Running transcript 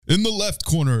In the left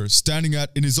corner, standing at,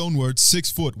 in his own words, 6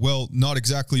 foot. Well, not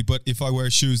exactly, but if I wear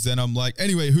shoes, then I'm like,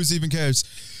 anyway, who's even cares?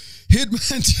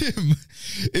 Hitman Tim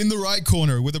in the right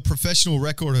corner with a professional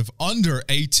record of under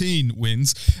 18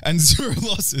 wins and 0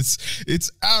 losses. It's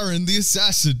Aaron the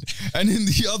Assassin. And in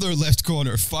the other left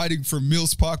corner, fighting for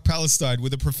Mills Park, Palestine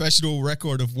with a professional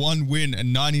record of 1 win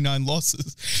and 99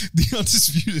 losses, the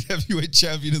undisputed heavyweight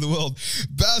champion of the world,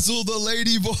 Basil the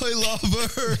Ladyboy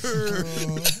Lover.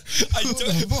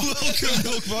 Welcome,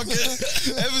 Milk Bucket.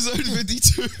 Episode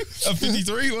 52.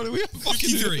 53? What are we at?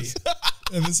 53.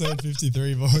 Episode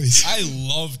 53, boys. I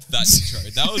loved that intro.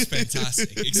 That was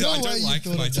fantastic. Except No I way don't you like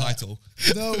thought my of that. title.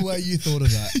 No way you thought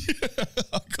of that.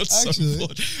 I got so Actually-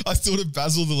 bored. I thought of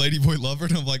Basil the Ladyboy Lover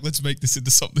and I'm like, let's make this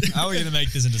into something. How are we going to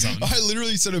make this into something? I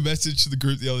literally sent a message to the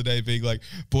group the other day being like,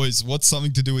 boys, what's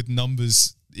something to do with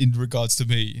numbers in regards to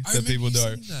me I that remember people you know?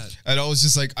 saying that. And I was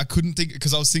just like, I couldn't think,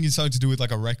 because I was thinking something to do with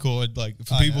like a record. Like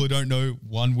for Oh, people yeah. who don't know,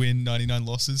 1 win, 99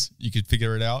 losses, you could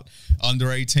figure it out.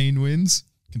 Under 18 wins,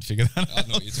 can figure that I out.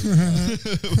 know what you're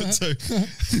talking about. So,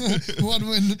 1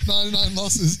 win, 99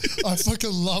 losses. I fucking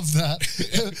love that.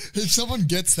 If someone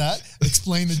gets that,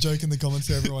 explain the joke in the comments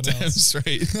to everyone damn else.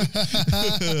 straight.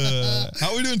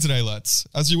 How are we doing today, lads?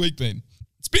 How's your week been?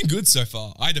 It's been good so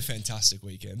far. I had a fantastic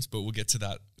weekend, but we'll get to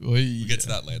that. We'll get to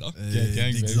that later. Yeah,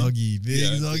 gang, big baby. Zoggy, big Yeah,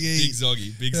 Zoggy. Big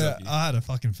Zoggy. Big Yeah, Zoggy. I had a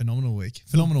fucking phenomenal week.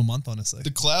 Phenomenal month, honestly.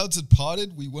 The clouds had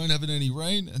parted, we weren't having any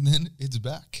rain, and then it's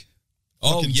back.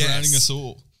 Oh, Fucking yes. drowning us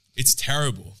all. It's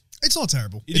terrible. It's not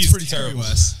terrible. It It's is pretty terrible.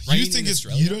 terrible. Rain You in think it's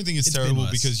Australia? you don't think it's It's been terrible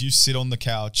worse. because you sit on the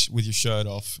couch with your shirt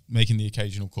off, making the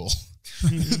occasional call.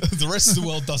 The rest of the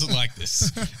world doesn't like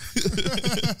this.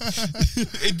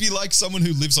 It'd be like someone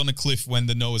who lives on a cliff when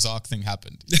the Noah's Ark thing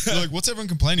happened. You're like, what's everyone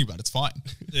complaining about? It's fine.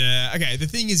 Yeah. Okay. The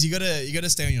thing is, you gotta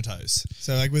stay on your toes.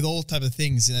 So, like with all type of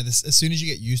things, as soon as you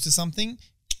get used to something,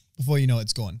 before you know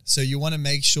it's gone. So you want to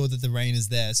make sure that the rain is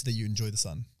there so that you enjoy the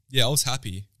sun. Yeah, I was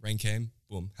happy. Rain came.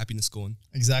 Boom. Happiness gone.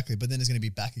 Exactly. But then it's going to be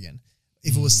back again.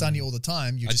 If it was sunny all the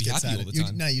time, you I'd just be get happy sad. all the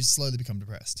time. No, you slowly become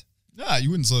depressed. Nah, you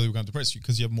wouldn't slowly become depressed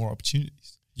because you have more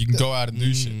opportunities. You can go out and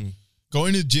do shit.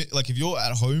 Going to gym, like if you're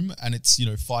at home and it's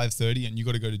 5:30 and you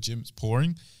got to go to gym, it's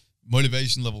pouring,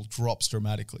 motivation level drops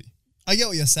dramatically. I get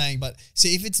what you're saying, but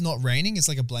see, if it's not raining, it's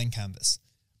like a blank canvas.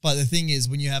 But the thing is,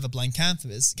 when you have a blank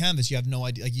canvas, you have no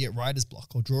idea. Like you get writer's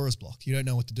block or drawer's block. You don't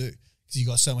know what to do because you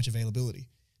got so much availability.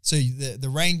 So the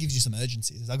rain gives you some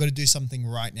urgency. I've got to do something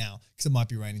right now because it might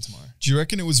be raining tomorrow. Do you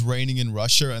reckon it was raining in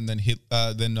Russia and then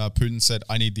Putin said,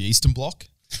 "I need the Eastern Bloc"?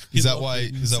 Is that why?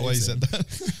 Is that why he said that?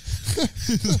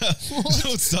 Is that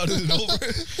what started it all, bro?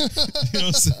 You know what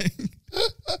I'm saying?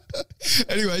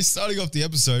 Anyway, starting off the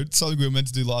episode, something we were meant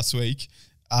to do last week.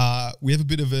 We have a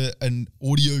bit of an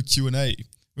audio Q&A.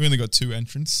 We only got 2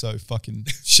 entrants, so fucking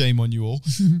shame on you all.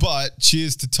 But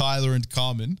cheers to Tyler and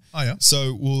Carmen. Oh, yeah.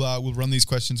 So we'll run these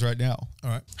questions right now. All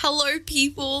right. Hello,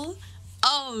 people.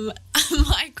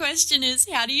 My question is,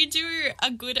 how do you do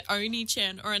a good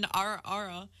Oni-chan or an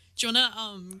Ara? Do you want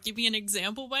to give me an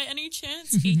example by any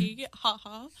chance? Hee hee, ha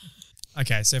ha.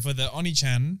 Okay, so for the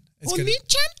Oni-chan, it's gonna-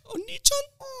 Oni-chan.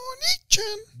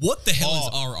 What the hell Oh.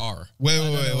 is RR? Wait,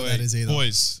 don't know what that is either.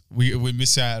 Boys, we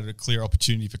miss out a clear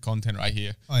opportunity for content right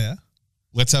here. Oh yeah.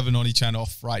 Let's have an Oni-chan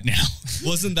off right now.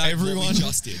 Wasn't that what Everyone, we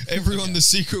just did? everyone, the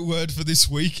secret word for this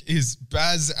week is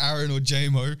Baz, Aaron, or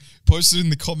JMO. Post it in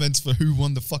the comments for who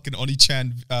won the fucking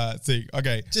Oni-chan thing.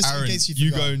 Okay, Just in Aaron, case you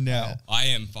you forgot. go now. Yeah. I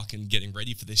am fucking getting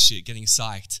ready for this shit, getting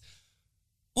psyched.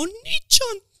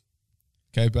 Oni-chan.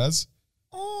 Okay, Baz.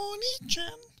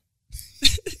 Oni-chan.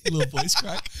 Little voice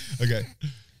crack. Okay.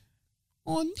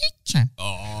 Oni-chan. Oh,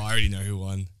 I already know who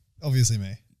won. Obviously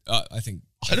me. I think.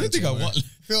 I don't think I JMO. won.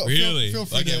 Really? Feel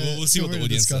free Okay, to, we'll see feel what the free to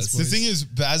audience discuss, says. The boys. thing is,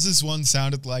 Baz's one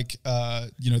sounded like,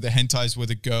 the hentais where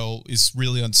the girl is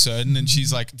really uncertain and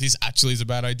she's like, this actually is a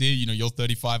bad idea. You're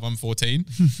 35, I'm 14.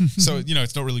 So,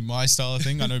 it's not really my style of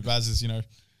thing. I know Baz is,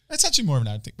 it's actually more of an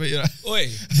ad thing. But, Oi.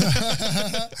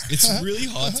 It's really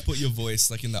hard to put your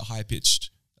voice like in that high pitched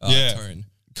Yeah. tone.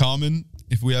 Carmen,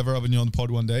 if we ever have you on the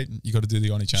pod one day, you got to do the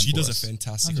Oni-chan She for does us. a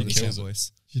fantastic She Oni-chan kills it.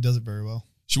 voice. She does it very well.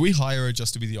 Should we hire her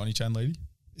just to be the Oni-chan lady?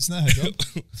 Isn't that her job?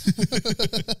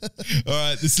 All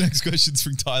right, this next question's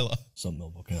from Tyler. Sup,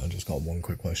 Milbucket? I just got one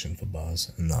quick question for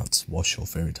Baz, and that's, what's your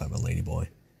favorite type of ladyboy?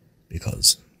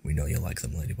 Because we know you like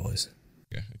them ladyboys.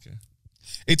 Okay.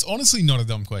 It's honestly not a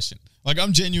dumb question. Like,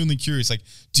 I'm genuinely curious. Like,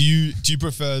 do you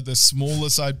prefer the smaller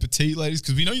side petite ladies?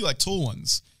 Because we know you like tall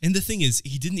ones. And the thing is,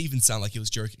 he didn't even sound like he was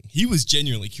joking. He was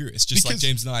genuinely curious, just like Because-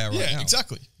 James and I are right yeah, now.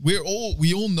 exactly. We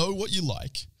all know what you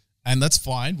like, and that's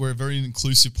fine. We're a very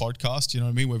inclusive podcast. You know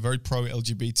what I mean? We're very pro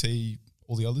LGBT,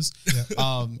 all the others. Yeah.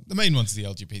 The main one's the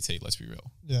LGBT. Let's be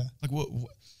real. Yeah. Like what?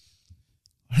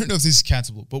 I don't know if this is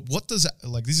cancelable, but what does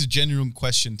like this is a genuine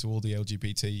question to all the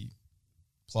LGBT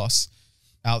plus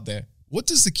out there. What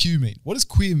does the Q mean? What does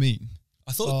queer mean?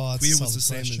 I thought it's a queer was solid the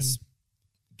same question. as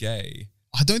gay.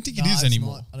 I don't think it Nah, is it's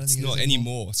anymore. not. I don't It's think not it is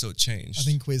anymore, so it changed. I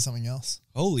think queer's something else.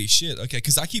 Holy shit. Okay,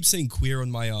 because I keep seeing queer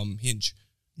on my Hinge.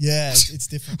 Yeah, it's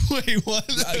different. Wait, what?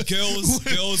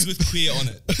 Girls with queer on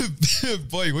it.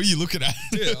 Boy, what are you looking at?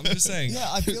 Dude, I'm just saying. Yeah,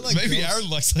 I feel like Maybe girls, Aaron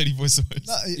likes ladyboy so much.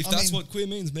 No, If I that's mean, what queer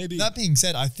means, maybe. that being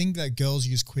said, I think that girls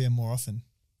use queer more often.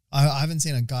 I haven't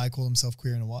seen a guy call himself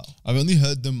queer in a while. I've only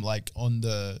heard them like on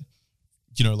the,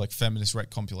 you know, like feminist rec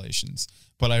compilations,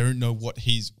 but I don't know what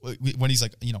when he's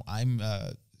like, you know, I'm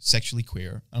sexually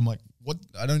queer. I'm like, what?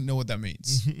 I don't know what that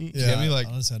means. Yeah, Get me? Like,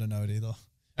 honestly, I don't know it either.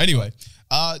 anyway,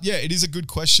 yeah, it is a good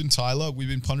question, Tyler. We've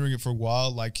been pondering it for a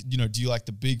while. Like, you know, do you like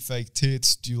the big fake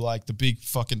tits? Do you like the big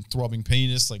fucking throbbing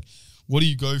penis? Like, what do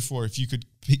you go for if you could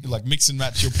pick, like mix and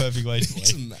match your perfect ladyboy?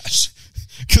 Mix and match.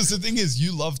 Because the thing is,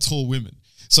 you love tall women.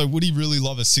 So would he really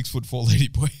love a 6'4"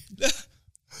 ladyboy?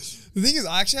 The thing is,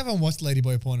 I actually haven't watched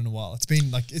ladyboy porn in a while. It's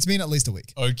been at least a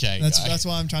week. Okay, guy. That's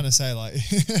why I'm trying to say like.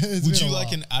 Would you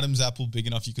like an Adam's apple big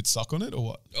enough you could suck on it, or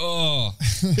what? Oh,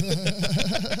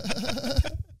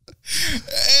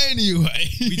 Anyway,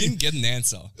 we didn't get an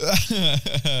answer.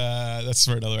 that's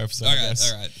for another episode. I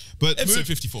guess. All right. But Episode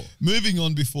 54. Moving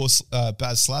on before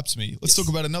Baz slaps me, let's talk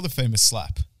about another famous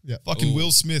slap. Yeah. Fucking Ooh.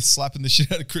 Will Smith slapping the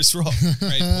shit out of Chris Rock.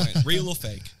 Great point. Real or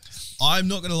fake? I'm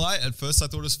not gonna lie. At first, I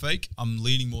thought it was fake. I'm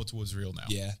leaning more towards real now.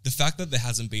 Yeah. The fact that there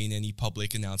hasn't been any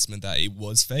public announcement that it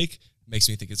was fake makes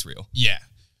me think it's real. Yeah.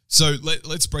 So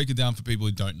let's break it down for people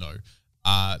who don't know.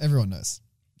 Everyone knows.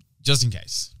 Just in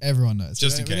case. Everyone knows.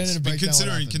 Just in We don't case. need to But break down what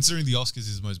happened. considering the Oscars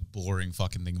is the most boring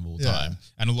fucking thing of all Yeah. time,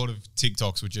 and a lot of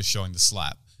TikToks were just showing the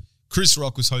slap. Chris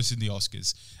Rock was hosting the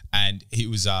Oscars, and he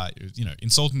was,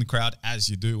 insulting the crowd as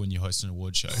you do when you host an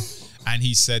award show. And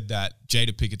he said that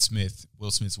Jada Pinkett Smith, Will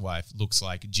Smith's wife, looks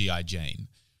like G.I. Jane,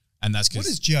 and that's What because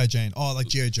is G.I. Jane? Oh, like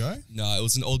G.I. Joe? No, it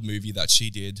was an old movie that she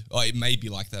did. Oh, it may be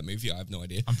like that movie. I have no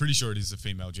idea. I'm pretty sure it is a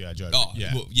female G.I. Joe. Oh,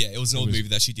 yeah. well, yeah, it was an old was- movie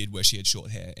that she did where she had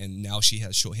short hair, and now she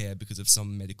has short hair because of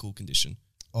some medical condition.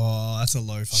 Oh, that's a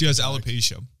low. She has fucking joke.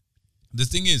 alopecia. The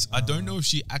thing is, I don't know if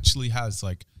she actually has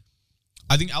like.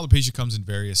 I think alopecia comes in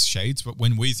various shades, but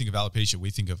when we think of alopecia,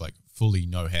 we think of like fully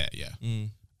no hair. Yeah,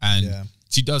 and Yeah.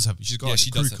 she does have. She's got Yeah, like she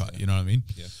a crew does have cut. hair. You know what I mean?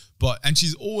 Yeah. And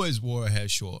she's always wore her hair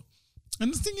short.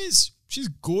 And the thing is, she's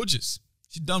gorgeous.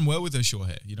 She's done well with her short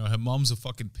hair. You know, her mom's a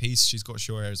fucking piece. She's got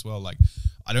short hair as well. Like,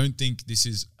 I don't think this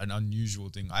is an unusual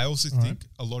thing. I also think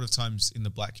a lot of times in the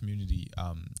black community,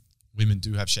 women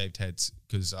do have shaved heads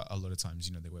because a lot of times,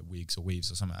 you know, they wear wigs or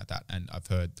weaves or something like that. And I've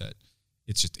heard that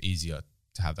it's just easier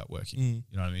to have that working.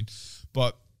 You know what I mean?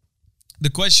 But the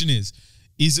question is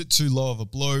it too low of a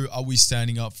blow? Are we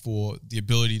standing up for the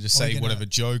ability to say gonna- whatever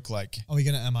joke? Like, Are we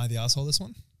gonna am I the asshole this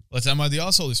one? let's am I the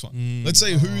asshole this one? Let's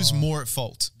say who's more at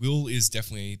fault. Will is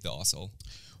definitely the arsehole.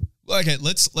 Okay,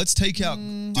 let's take out.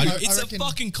 Dude, I it's a reckon-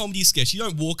 fucking comedy sketch. You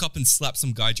don't walk up and slap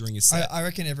some guy during his set. I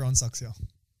reckon everyone sucks here.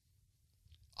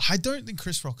 I don't think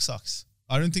Chris Rock sucks.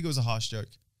 I don't think it was a harsh joke.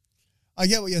 I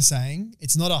get what you're saying.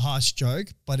 It's not a harsh joke,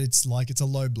 but it's a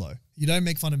low blow. You don't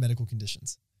make fun of medical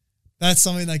conditions. That's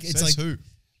something like it's Says like who?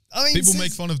 I mean, People says-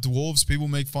 make fun of dwarves. People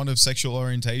make fun of sexual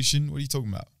orientation. What are you talking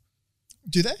about?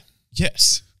 Do they?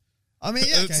 Yes. I mean,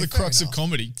 yeah, That's the fair crux of enough.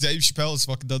 comedy. Dave Chappelle has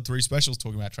fucking done 3 specials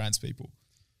talking about trans people.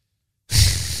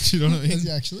 Do you know what I mean? Is he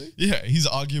actually? Yeah, he's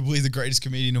arguably the greatest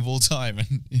comedian of all time,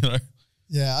 and you know.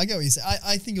 Yeah, I get what you say.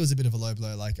 I think it was a bit of a low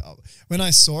blow. Like when I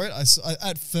saw it,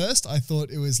 at first I thought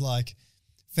it was like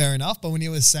fair enough, but when he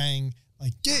was saying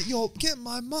like get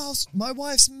my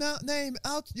wife's name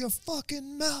out your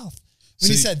fucking mouth. When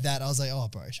he See- said that, I was like, oh,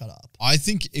 bro, shut up. I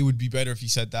think it would be better if you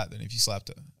said that than if you slapped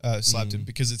him,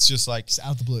 because it's just like, Just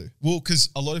out the blue. well, because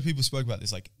a lot of people spoke about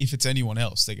this. Like, if it's anyone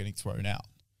else, they're getting thrown out.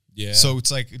 yeah. So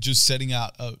it's like just setting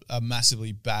out a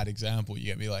massively bad example. You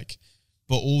get me? Like,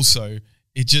 but also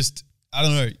it just, I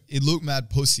don't know. It looked mad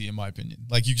pussy in my opinion.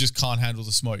 Like you just can't handle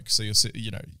the smoke. So you're,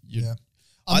 Yeah.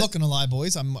 I'm not gonna lie,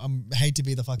 boys. I'm hate to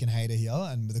be the fucking hater here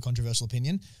and with a controversial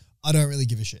opinion. I don't really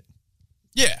give a shit.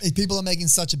 yeah. People are making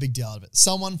such a big deal out of it.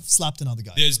 Someone slapped another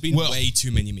guy. There's been Well- way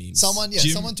too many memes. Someone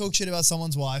Jim- talked shit about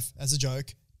someone's wife as a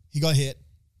joke. He got hit.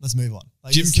 Let's move on.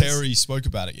 Like, Jim this- Carrey spoke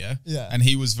about it, yeah? Yeah. And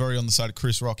he was very on the side of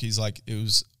Chris Rock. He's like, it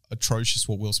was atrocious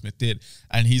what Will Smith did.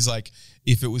 And he's like,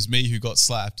 if it was me who got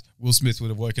slapped, Will Smith would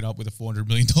have woken up with a $400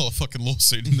 million fucking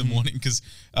lawsuit in the morning because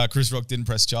Chris Rock didn't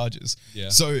press charges. Yeah.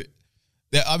 So,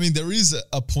 there is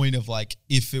a point of like,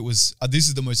 if it was, this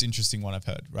is the most interesting one I've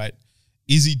heard, right?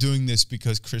 is he doing this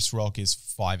because Chris Rock is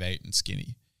 5'8" and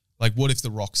skinny? Like, what if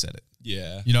The Rock said it?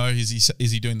 Yeah. You know, is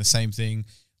he doing the same thing?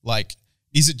 Like,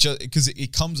 is it just because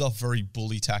it comes off very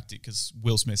bully tactic? Because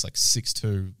Will Smith's like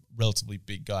 6'2", relatively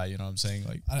big guy. You know what I'm saying?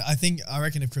 Like, I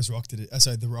reckon if Chris Rock did it,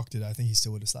 The Rock did it, I think he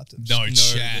still would have slapped him. no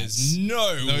There's chance.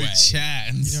 no way.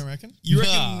 chance. You don't reckon? You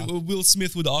reckon Will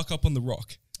Smith would arc up on The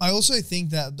Rock? I also think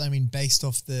that, I mean, based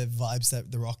off the vibes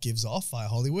that The Rock gives off via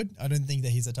Hollywood, I don't think that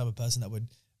he's the type of person that would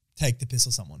take the piss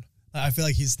of someone. I feel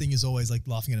like his thing is always like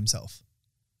laughing at himself.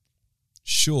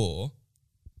 Sure.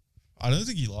 I don't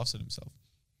think he laughs at himself.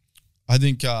 I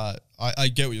think I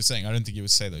get what you're saying. I don't think he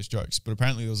would say those jokes, but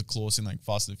apparently there was a clause in like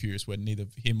Fast and Furious where neither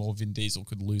him or Vin Diesel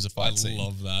could lose a fight I scene.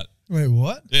 love that. Wait,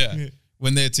 what? Yeah.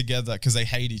 When they're together, because they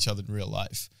hate each other in real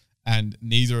life, and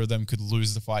neither of them could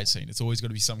lose the fight scene. It's always got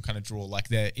to be some kind of draw, like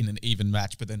they're in an even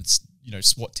match, but then, you know,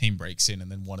 SWAT team breaks in and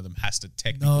then one of them has to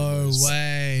technically lose.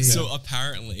 way. So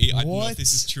apparently, I don't know What? if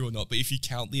this is true or not, but if you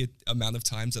count the amount of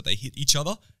times that they hit each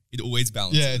other, it always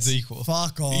balances. Yeah, it's equal.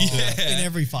 Fuck off. Yeah. In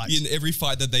every fight. In every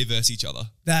fight that they verse each other.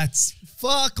 That's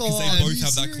fuck off. Because they both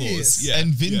have that clause. Yeah.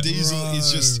 And Vin Yeah. Diesel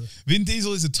is Bro. Vin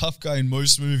Diesel is a tough guy in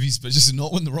most movies, but just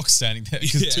not when The Rock's standing there,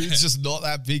 because Yeah. dude's just not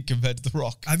that big compared to The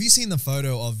Rock. Have you seen the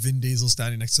photo of Vin Diesel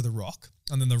standing next to The Rock,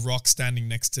 and then The Rock standing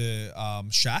next to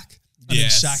Shaq, and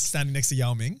Yes. then Shaq standing next to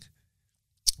Yao Ming?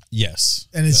 Yes.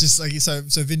 And it's just like, so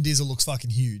Vin Diesel looks fucking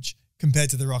huge compared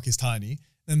to The Rock is tiny.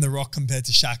 Then The Rock compared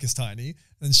to Shaq is tiny.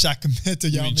 Then Shaq compared to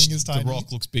Yao Ming is tiny. The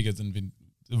Rock looks bigger than Vin.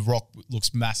 The Rock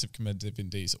looks massive compared to Vin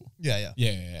Diesel. Yeah.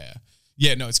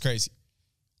 Yeah, no, it's crazy.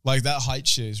 Like, that height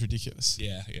shit is ridiculous.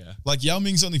 Yeah, yeah. Like, Yao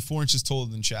Ming's only 4 inches taller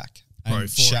than Shaq. And Bro,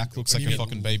 Shaq looks what like do you a mean?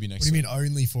 fucking baby What next do you to mean him.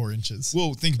 only 4 inches?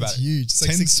 Well, think about That's it. huge. It's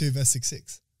like 10 6'2" versus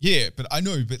 6'6". Yeah, but I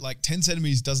know, but like 10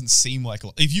 centimeters doesn't seem like a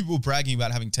lot. If you were bragging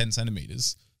about having 10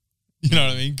 centimeters, you know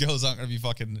what I mean? Girls aren't going to be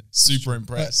fucking super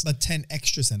impressed. But 10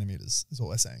 extra centimeters is what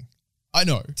we're saying. I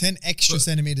know. 10 extra But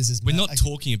centimeters is We're not like,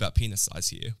 talking about penis size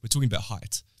here. We're talking about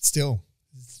height. still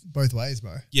it's both ways,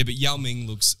 bro. Yeah, but Yao Ming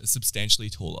looks substantially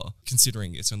taller,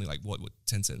 considering it's only like, what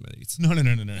 10 centimeters? No.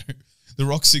 The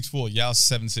Rock's 6'4", Yao's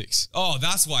 7'6". Oh,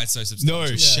 that's why it's so No,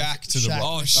 substantial. Shaq to the Shaq. Rock.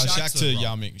 Oh, Shaq Shaq to to the Rock.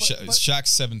 Yao Ming. But-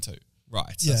 Shaq's 7'2".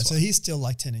 Right. Yeah, That's so why. he's still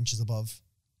like 10 inches above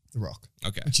The Rock.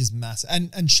 Okay. Which is massive.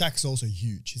 And Shaq's also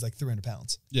huge. He's like 300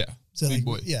 pounds. Yeah. So Big like,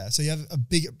 boy. yeah, so you have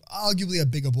arguably a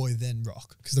bigger boy than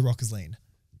Rock, because The Rock is lean.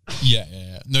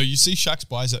 Yeah. No, you see Shaq's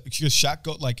bicep, because Shaq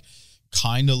got like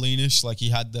kind of leanish. Like, he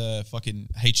had the fucking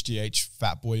HGH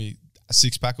fat boy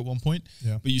six pack at one point.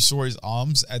 Yeah. But you saw his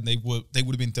arms and they would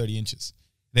have been 30 inches.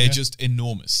 They're just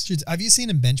enormous. Dude, have you seen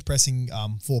him bench pressing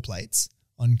 4 plates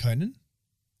on Conan?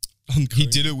 He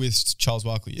did it with Charles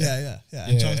Barkley. Yeah.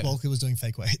 And Charles Yeah. Barkley was doing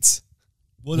fake weights.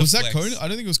 What a Was that flex. Conan? I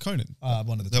don't think it was Conan.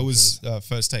 One of the That top was players.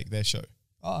 First Take, their show.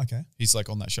 Oh, okay. He's like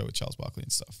on that show with Charles Barkley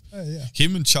and stuff. Oh, yeah.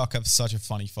 Him and Chuck have such a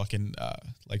funny fucking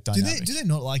like Do dynamic. they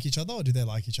not like each other, or do they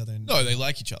like each other? No, they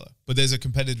like each other, but there's a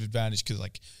competitive advantage because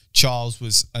like Charles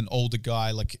was an older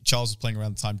guy. Like Charles was playing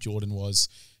around the time Jordan was.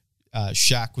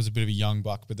 Shaq was a bit of a young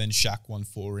buck, but then Shaq won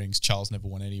 4 rings. Charles never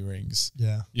won any rings.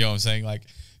 Yeah. You know what I'm saying? Like,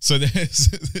 so there's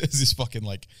this fucking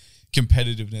like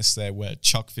competitiveness there where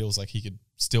Chuck feels like he's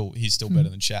still better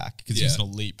than Shaq because he's an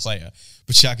elite player.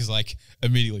 But Shaq is like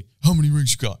immediately, how many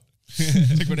rings you got?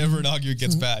 Like whenever an argument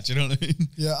gets bad, you know what I mean?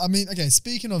 Yeah, I mean, okay,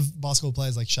 speaking of basketball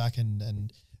players like Shaq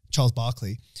and Charles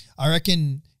Barkley, I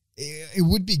reckon it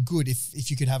would be good if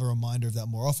you could have a reminder of that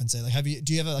more often. Say, like,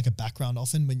 do you have like a background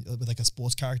often with like a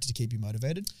sports character to keep you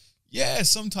motivated? Yeah,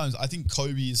 sometimes. I think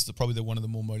Kobe is probably one of the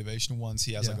more motivational ones.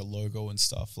 He has Yeah. like a logo and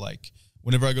stuff. Like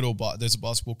whenever I go to there's a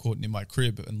basketball court near my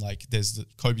crib and like there's the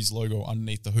Kobe's logo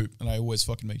underneath the hoop and I always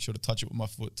fucking make sure to touch it with my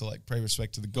foot to like pay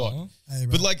respect to the god. Uh-huh. Hey,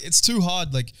 bro. But like it's too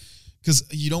hard, like because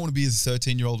you don't want to be a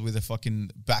 13-year-old with a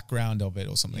fucking background of it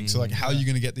or something. So like how are you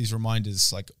going to get these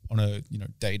reminders like on a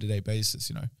day-to-day basis,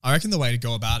 you know? I reckon the way to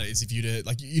go about it is if you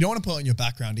don't want to put it on your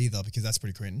background either, because that's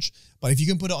pretty cringe. But if you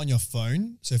can put it on your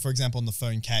phone, so for example on the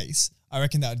phone case, I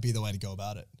reckon that would be the way to go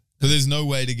about it. But there's no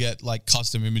way to get like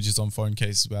custom images on phone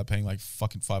cases without paying like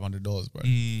fucking $500, bro.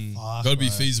 Fuck, Got to be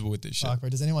bro. feasible with this shit. Fuck, bro.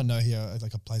 Does anyone know here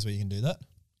like a place where you can do that?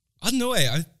 I don't know.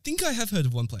 I think I have heard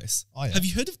of one place. Oh, yeah. Have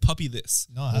you heard of Puppy This?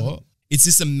 No, I haven't. It's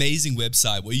this amazing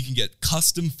website where you can get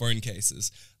custom phone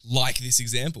cases like this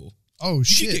example. Oh You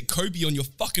shit! can get Kobe on your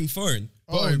fucking phone.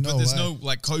 Bro, but there's way. no,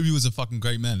 like, Kobe was a fucking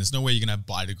great man. There's no way you're going to have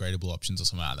biodegradable options or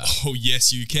something like that. Oh,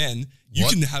 yes, you can. You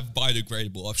What? can have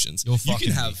biodegradable options. You're You fucking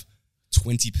can me. have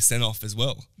 20% off as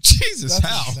well. Jesus, That's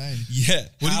how? insane. Yeah.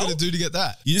 What are How? you going to do to get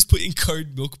that? You just put in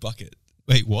code milk bucket.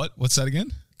 Wait, what? What's that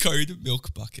again? Code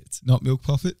milk bucket. Not milk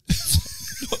puffet?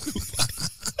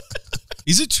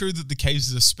 Is it true that the caves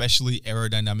is especially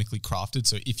aerodynamically crafted?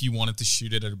 So if you wanted to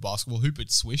shoot it at a basketball hoop,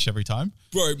 it'd swish every time?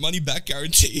 Bro, money back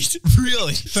guaranteed.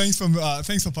 Really? Thanks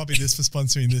for Puppy This for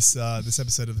sponsoring this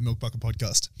episode of the Milk Bucket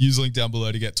Podcast. Use link down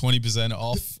below to get 20%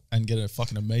 off and get a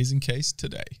fucking amazing case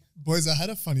today. Boys, I had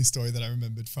a funny story that I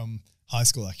remembered from high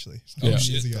school actually. Oh, Yeah.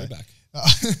 shit, go back.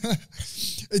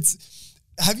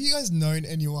 Have you guys known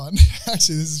anyone?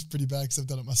 Actually, this is pretty bad because I've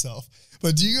done it myself.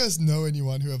 But do you guys know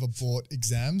anyone who ever bought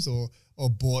exams or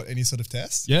bought any sort of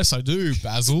test? Yes, I do,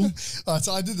 Basil.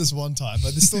 So I did this one time,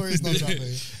 but the story is not about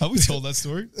me. Have we told that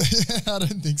story? I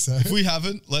don't think so. If we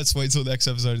haven't, let's wait till the next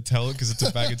episode to tell it because it's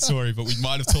a bagged story, but we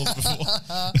might have told it before.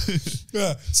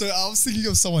 Yeah. So I was thinking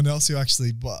of someone else who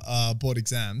actually bought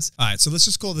exams. All right. So let's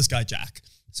just call this guy Jack.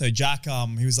 So Jack,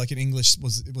 he was like English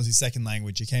was his second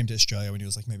language. He came to Australia when he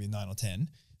was like maybe 9 or 10.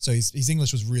 So his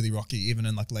English was really rocky, even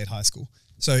in like late high school.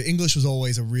 So English was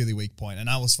always a really weak point, and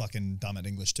I was fucking dumb at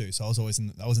English too. So I was always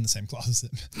in the same class as him.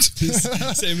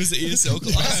 Same as the ESL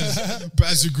class.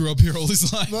 Basil grew up here all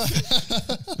his life.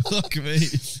 Fuck me.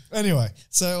 Anyway,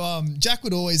 so Jack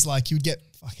would always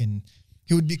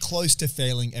he would be close to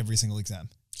failing every single exam,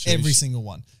 every single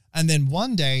one. And then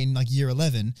one day in like year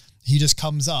 11, he just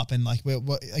comes up and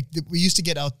we used to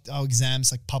get our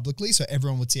exams like publicly, so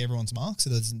everyone would see everyone's marks.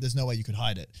 So there's no way you could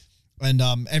hide it. And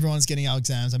everyone's getting our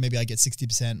exams, and maybe I get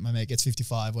 60%, my mate gets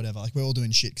 55, whatever. Like we're all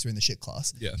doing shit because we're in the shit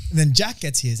class. Yeah. And then Jack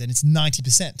gets his, and it's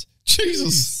 90%.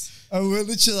 Jesus. And we're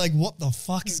literally like, what the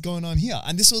fuck is going on here?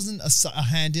 And this wasn't a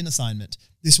hand-in assignment.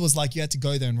 This was like you had to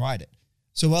go there and write it.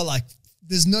 So we're like,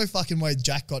 there's no fucking way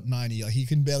Jack got 90. Like he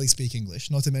can barely speak English,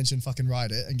 not to mention fucking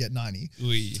write it and get 90.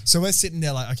 Oui. So we're sitting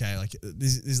there like, okay, like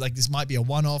this might be a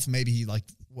one-off. Maybe he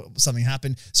something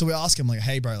happened. So we ask him like,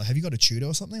 hey bro, like, have you got a tutor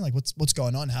or something? Like what's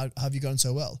going on? How have you gotten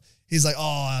so well? He's like,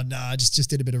 oh no, I just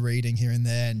did a bit of reading here and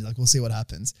there, and like we'll see what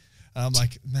happens. And I'm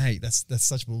like, mate, that's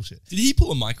such bullshit. Did he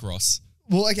pull a Mike Ross?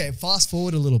 Well, okay, fast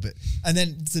forward a little bit. And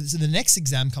then so the next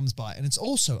exam comes by, and it's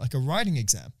also like a writing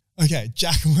exam. Okay,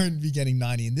 Jack won't be getting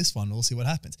 90 in this one. We'll see what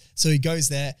happens. So he goes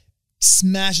there,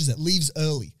 smashes it, leaves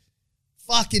early.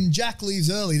 Fucking Jack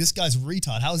leaves early. This guy's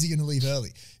retard. How is he going to leave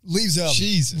early? Leaves early.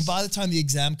 Jesus. By the time the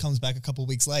exam comes back a couple of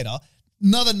weeks later,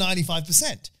 another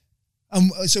 95%.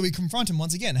 So we confront him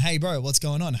once again. Hey, bro, what's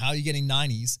going on? How are you getting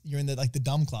 90s? You're in the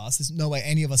dumb class. There's no way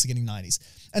any of us are getting 90s.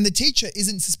 And the teacher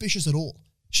isn't suspicious at all.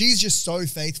 She's just so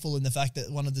faithful in the fact that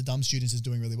one of the dumb students is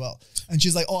doing really well. And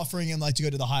she's like offering him like to go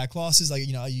to the higher classes. Like,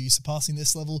 are you surpassing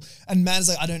this level? And man's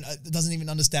like, doesn't even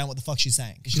understand what the fuck she's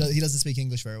saying. He doesn't speak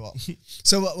English very well.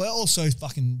 So we're all so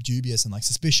fucking dubious and like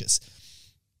suspicious.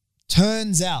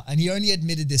 Turns out, and he only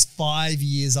admitted this 5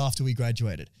 years after we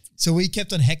graduated. So we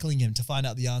kept on heckling him to find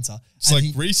out the answer. It's And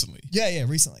like recently. Yeah,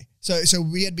 recently. So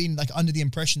we had been like under the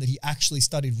impression that he actually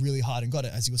studied really hard and got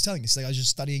it, as he was telling us. Like I was just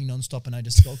studying nonstop and I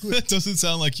just got good. That doesn't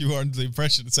sound like you were under the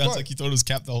impression. It sounds like you thought it was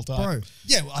capped the whole time. Bro,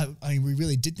 yeah, well, I mean, we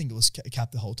really did think it was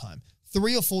capped the whole time.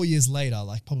 3 or 4 years later,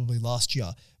 like probably last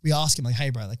year, we asked him like,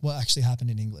 hey bro, like what actually happened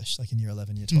in English, like in year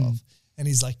 11, year 12? And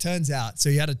he's like, turns out, so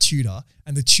he had a tutor,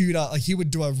 and the tutor, like he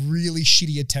would do a really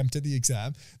shitty attempt at the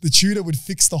exam. The tutor would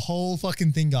fix the whole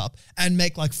fucking thing up and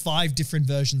make like 5 different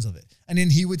versions of it. And then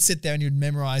he would sit there and he would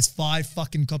memorize 5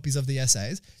 fucking copies of the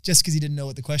essays just because he didn't know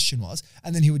what the question was.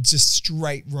 And then he would just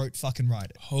straight fucking write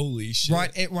it. Holy shit.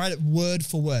 Write it word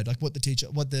for word, like what the Play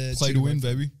tutor to win, wrote.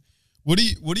 baby. What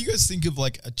do you guys think of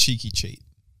like a cheeky cheat?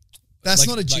 That's Like-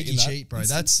 not a like cheeky in that cheat, bro.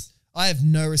 instance? I have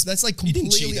no risk. That's like He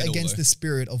didn't cheat completely at all, against though. the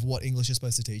spirit of what English is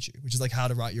supposed to teach you, which is like how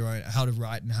to write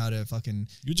and how to fucking.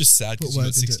 You're just sad because Put you got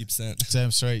words into 60%.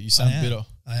 Damn straight. You sound bitter.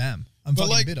 I am. I'm But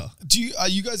fucking like, bitter. are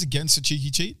you guys against a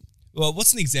cheeky cheat? Well,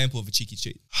 what's an example of a cheeky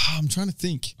cheat? I'm trying to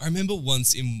think. I remember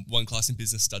once in one class in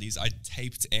business studies, I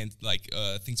taped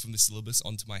things from the syllabus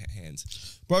onto my hand.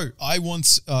 Bro, I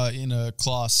once in a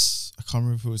class, I can't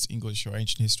remember if it was English or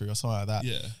ancient history or something like that.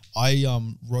 Yeah. I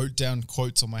wrote down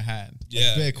quotes on my hand.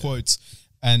 Yeah, Bare yeah. quotes.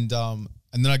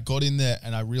 And then I got in there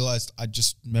and I realized I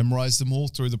just memorized them all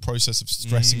through the process of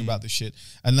stressing about the shit.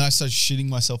 And then I started shitting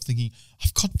myself thinking,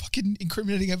 I've got fucking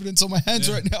incriminating evidence on my hands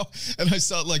right now. And I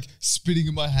start like spitting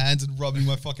in my hands and rubbing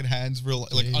my fucking hands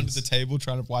under the table,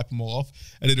 trying to wipe them all off.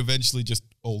 And it eventually just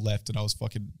all left and I was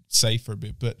fucking safe for a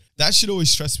bit. But that shit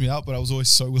always stressed me out, but I was always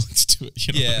so willing to do it.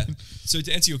 You know what I Yeah. mean? So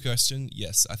to answer your question,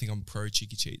 yes, I think I'm pro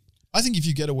cheeky cheat. I think if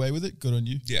you get away with it, good on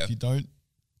you. Yeah. If you don't,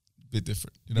 bit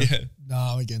different. You know? Yeah. No,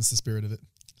 I'm against the spirit of it.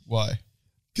 Why?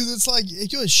 Because it's like,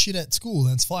 if you're shit at school,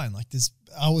 then it's fine. Like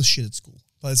I was shit at school.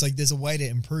 But it's like, there's a way to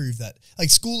improve that. Like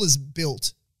school is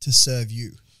built to serve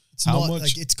you. It's How not much-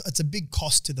 like, it's a big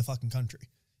cost to the fucking country.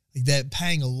 Like they're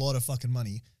paying a lot of fucking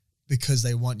money because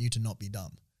they want you to not be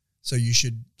dumb. So you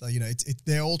should,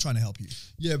 they're all trying to help you.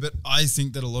 Yeah, but I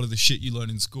think that a lot of the shit you learn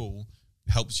in school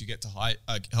helps you get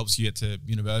to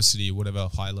university or whatever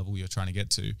high level you're trying to get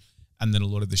to, and then a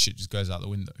lot of the shit just goes out the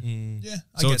window. Yeah.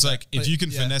 So it's like if you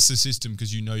can finesse the system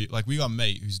because like we got a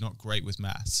mate who's not great with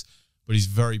maths, but he's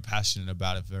very passionate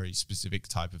about a very specific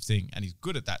type of thing, and he's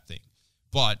good at that thing.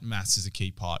 But maths is a key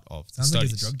part of the Sounds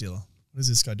studies. like he's a drug dealer. What is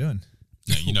this guy doing?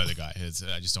 No, you know the guy.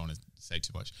 I just don't want to say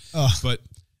too much. Oh. But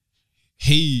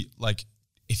he, like,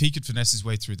 if he could finesse his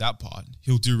way through that part,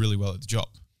 he'll do really well at the job.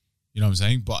 You know what I'm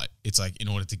saying? But it's like in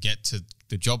order to get to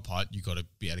the job part, you got to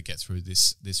be able to get through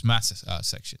this maths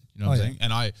section. You know what I'm saying?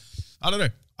 And I don't know.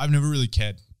 I've never really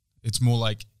cared. It's more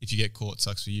like if you get caught, it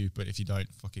sucks for you. But if you don't,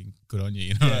 fucking good on you.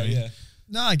 You know what I mean? Yeah.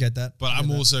 No, I get that. But I'm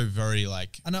also very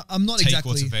like, and I'm not take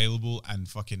exactly what's available and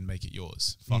fucking make it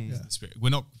yours. Fuck the spirit. We're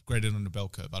not graded on the bell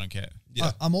curve. I don't care.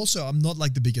 Yeah. I'm not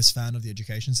like the biggest fan of the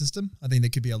education system. I think there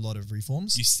could be a lot of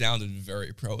reforms. You sounded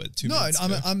very pro it 2 No, minutes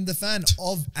ago. I'm the fan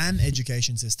of an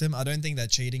education system. I don't think that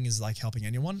cheating is like helping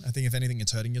anyone. I think if anything,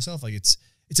 it's hurting yourself. Like it's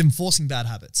enforcing bad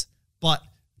habits. But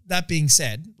that being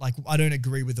said, like I don't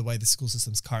agree with the way the school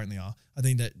systems currently are. I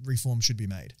think that reform should be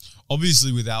made.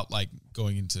 Obviously, without like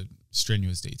going into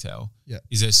strenuous detail, Yeah.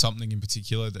 is there something in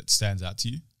particular that stands out to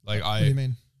you? Like What do you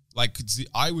mean? Like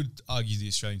I would argue the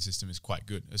Australian system is quite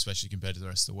good, especially compared to the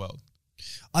rest of the world.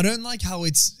 I don't like how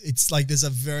it's like there's a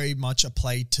very much a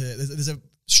play to there's a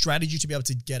strategy to be able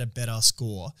to get a better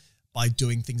score by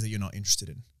doing things that you're not interested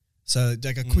in. So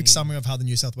like a quick summary of how the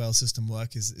New South Wales system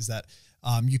works is that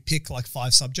you pick like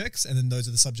 5 subjects, and then those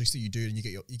are the subjects that you do, and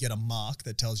you get a mark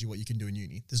that tells you what you can do in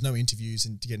uni. There's no interviews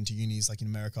to get into unis like in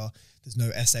America. There's no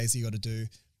essays that you got to do.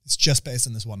 It's just based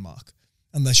on this one mark,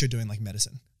 unless you're doing like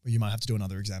medicine, where you might have to do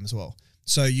another exam as well.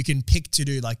 So you can pick to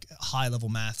do like high level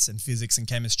maths and physics and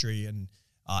chemistry and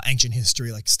ancient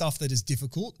history, like stuff that is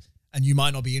difficult and you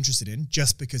might not be interested in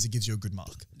just because it gives you a good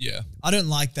mark. Yeah. I don't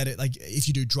like that if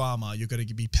you do drama, you're going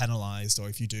to be penalized, or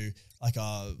if you do like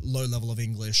a low level of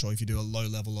English, or if you do a low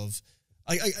level of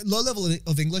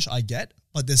English, I get,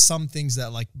 but there's some things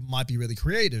that like might be really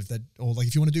creative or like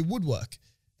if you want to do woodwork,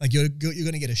 like you're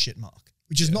going to get a shit mark,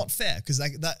 which is not fair, because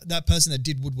like that person that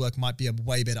did woodwork might be a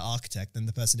way better architect than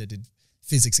the person that did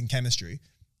physics and chemistry,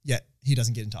 yet he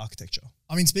doesn't get into architecture.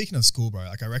 I mean, speaking of school, bro,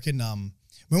 like I reckon,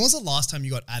 when was the last time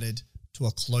you got added to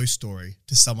a close story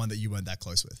to someone that you weren't that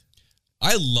close with?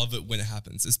 I love it when it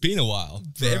happens. It's been a while.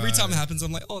 But every time it happens,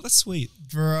 I'm like, oh, that's sweet.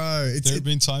 Bro, There have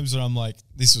been times where I'm like,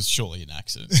 this was surely an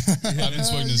accident. I haven't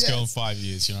spoken to this girl in 5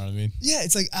 years, you know what I mean? yeah,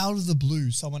 it's like out of the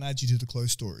blue, someone adds you to the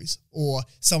close stories, or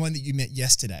someone that you met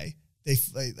yesterday,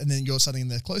 and then you're suddenly in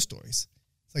their close stories.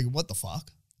 It's like, what the fuck?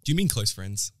 Do you mean close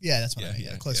friends? Yeah, that's what I mean.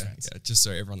 Yeah, close friends. Yeah, just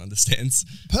so everyone understands.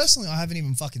 Personally, I haven't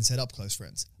even fucking set up close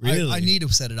friends. Really? I need to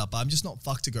set it up, but I'm just not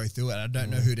fucked to go through it. I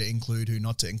don't know who to include, who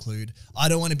not to include. I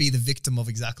don't want to be the victim of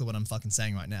exactly what I'm fucking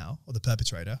saying right now, or the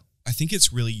perpetrator. I think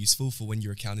it's really useful for when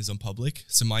your account is on public.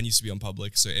 So mine used to be on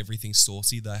public, so everything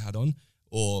saucy that I had on,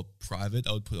 or private,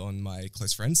 I would put on my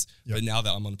close friends. Yep. But now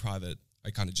that I'm on private, I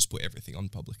kind of just put everything on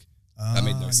public. That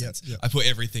made no sense. Yeah. I put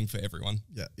everything for everyone.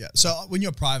 Yeah. So when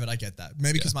you're private, I get that.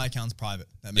 Maybe because my account's private,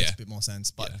 that makes a bit more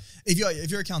sense. But if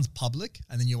your account's public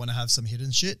and then you want to have some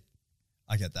hidden shit,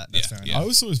 I get that. That's fair enough. I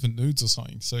always thought it was for nudes or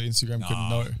something, so Instagram couldn't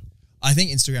know. I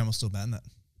think Instagram will still ban that.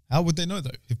 How would they know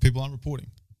though if people aren't reporting?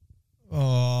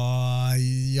 Oh,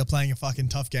 you're playing a fucking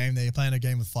tough game there. You're playing a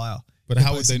game with fire. But You're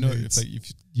how would they posting know nudes.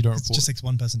 if you don't It report? just takes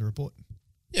one person to report.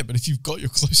 Yeah, but if you've got your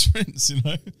close friends, you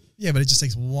know, Yeah, but it just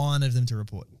takes one of them to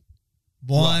report.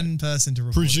 One person to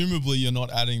report. presumably you're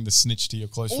not adding the snitch to your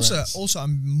close friends. Also,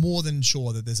 I'm more than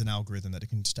sure that there's an algorithm that it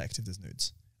can detect if there's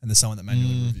nudes, and there's someone that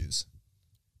manually reviews.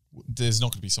 There's not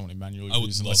going to be someone who manually I would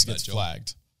reviews unless it love gets that job.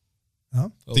 flagged. Huh?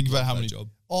 Think about how many. Job.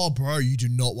 Oh, bro, you do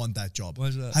not want that job. Why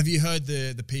is that? Have you heard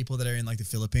the people that are in like the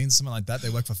Philippines, something like that? They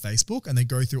work for Facebook and they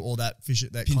go through all that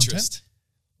content. Pinterest.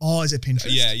 Oh, is it Pinterest?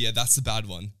 Yeah, that's the bad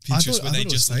one. Pinterest, I where they thought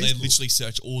it was they Facebook. literally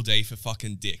search all day for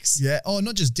fucking dicks. Yeah. Oh,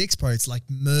 not just dicks, bro. It's like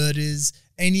murders,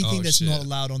 anything Oh, that's shit. not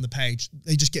allowed on the page.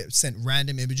 They just get sent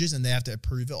random images and they have to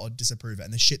approve it or disapprove it.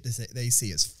 And the shit that they see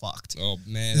is fucked. Oh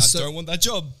man, There's I don't want that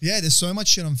job. Yeah, there's so much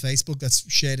shit on Facebook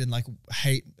that's shared in like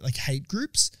hate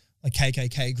groups, like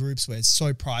KKK groups, where it's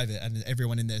so private and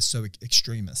everyone in there is so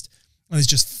extremist. And there's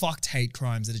just fucked hate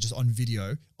crimes that are just on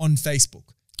video on Facebook.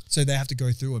 So they have to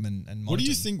go through them and monitor What do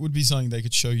you them. think would be something they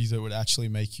could show you that would actually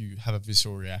make you have a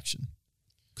visceral reaction?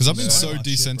 Because I've been So so much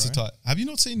shit, bro. desensitized. Have you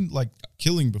not seen like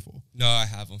killing before? No, I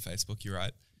have on Facebook. You're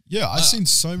right. Yeah, I've seen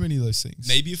so many of those things.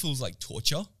 Maybe if it was like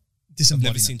torture. I've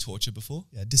Disembodiment. never seen torture before.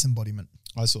 Yeah, disembodiment.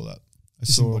 I saw that.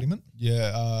 Disembodiment?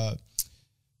 Yeah.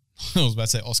 I was about to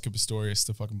say Oscar Pistorius,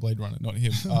 the fucking Blade Runner, not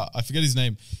him. I forget his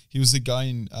name. He was the guy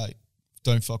in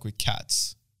Don't Fuck With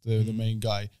Cats, the main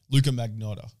guy. Luca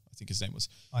Magnotta, I think his name was.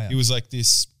 Oh, yeah. He was like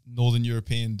this Northern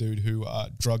European dude who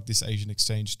drugged this Asian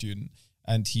exchange student,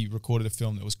 and he recorded a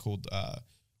film that was called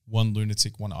One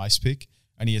Lunatic, One Ice Pick,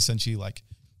 and he essentially like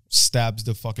stabs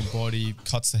the fucking body,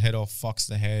 cuts the head off, fucks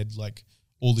the head, like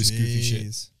all this goofy shit.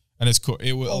 Jeez. And it's cool.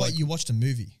 It was Oh, like, wait, you watched a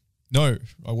movie? no,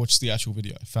 I watched the actual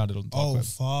video. I found it on dark web.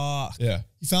 Fuck. Yeah.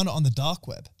 You found it on the dark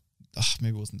web?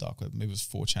 Maybe it wasn't dark web. Maybe it was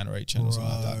 4chan or 8chan or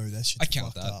something like that. That shit's I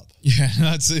count fucked that. up.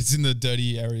 Yeah, it's in the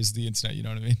dirty areas of the internet, you know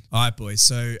what I mean? All right, boys.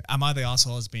 So Am I the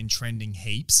Asshole has been trending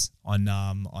heaps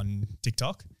on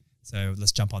TikTok. So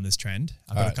let's jump on this trend.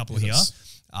 I've got a Alright, couple hit here.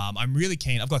 us. I'm really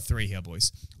keen. I've got 3 here,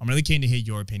 boys. I'm really keen to hear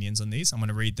your opinions on these. I'm going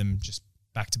to read them just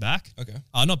back to back. Okay.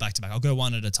 Not back to back. I'll go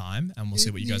one at a time and we'll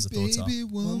see what you guys' thoughts are.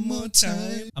 One more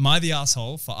time. Am I the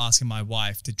asshole for asking my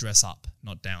wife to dress up,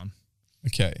 not down?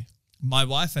 Okay. My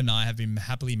wife and I have been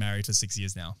happily married for 6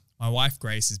 years now. My wife,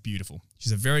 Grace, is beautiful.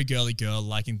 She's a very girly girl,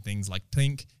 liking things like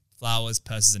pink, flowers,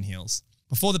 purses, and heels.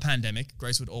 Before the pandemic,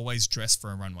 Grace would always dress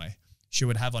for a runway. She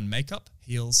would have on makeup,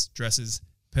 heels, dresses,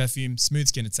 perfume, smooth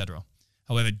skin, etc.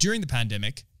 However, during the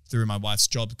pandemic, through my wife's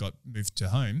job got moved to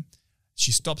home,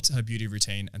 she stopped her beauty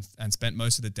routine and spent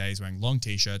most of the days wearing long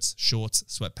t-shirts, shorts,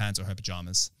 sweatpants, or her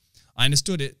pajamas. I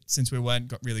understood it since we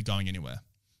weren't really going anywhere.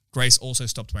 Grace also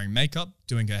stopped wearing makeup,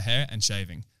 doing her hair, and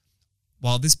shaving.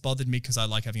 While this bothered me because I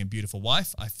like having a beautiful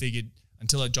wife, I figured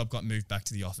until her job got moved back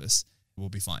to the office, we'll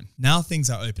be fine. Now things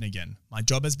are open again. My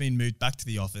job has been moved back to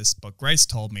the office, but Grace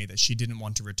told me that she didn't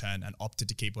want to return and opted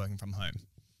to keep working from home.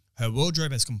 Her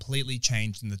wardrobe has completely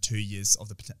changed in the 2 years of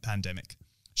the pandemic.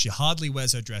 She hardly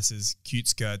wears her dresses, cute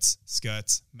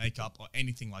skirts, makeup, or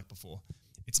anything like before.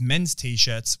 It's men's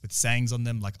t-shirts with sayings on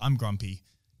them like I'm grumpy,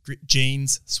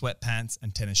 jeans, sweatpants,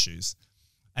 and tennis shoes.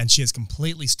 And she has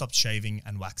completely stopped shaving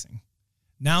and waxing.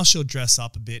 Now she'll dress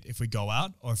up a bit if we go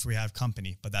out or if we have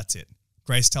company, but that's it.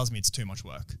 Grace tells me it's too much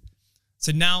work.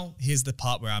 So now here's the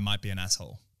part where I might be an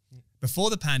asshole. Before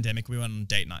the pandemic, we went on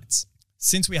date nights.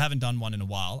 Since we haven't done one in a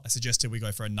while, I suggested we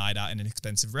go for a night out in an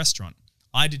expensive restaurant.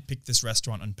 I did pick this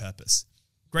restaurant on purpose.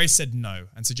 Grace said no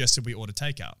and suggested we order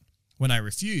takeout. When I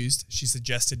refused, she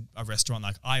suggested a restaurant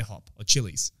like IHOP or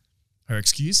Chili's. Her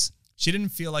excuse? She didn't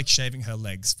feel like shaving her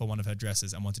legs for one of her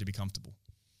dresses and wanted to be comfortable.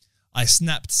 I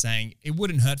snapped, saying it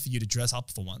wouldn't hurt for you to dress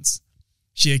up for once.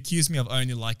 She accused me of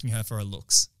only liking her for her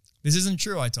looks. This isn't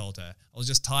true, I told her. I was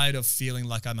just tired of feeling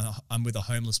like I'm with a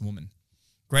homeless woman.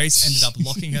 Grace ended up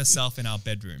locking herself in our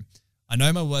bedroom. I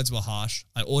know my words were harsh.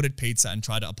 I ordered pizza and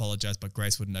tried to apologize, but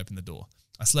Grace wouldn't open the door.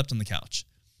 I slept on the couch.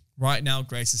 Right now,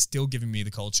 Grace is still giving me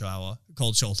the cold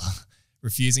shoulder,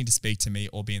 refusing to speak to me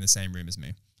or be in the same room as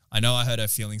me. I know I hurt her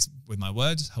feelings with my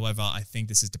words. However, I think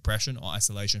this is depression or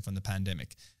isolation from the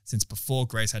pandemic, since before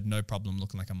Grace had no problem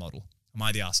looking like a model. Am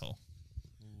I the asshole?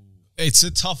 It's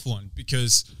a tough one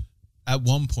because at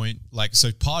one point, like,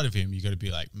 so part of him, you got to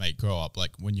be like, mate, grow up.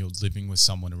 Like when you're living with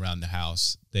someone around the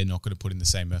house, they're not going to put in the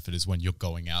same effort as when you're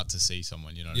going out to see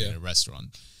someone, you know, in a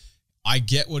restaurant. I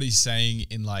get what he's saying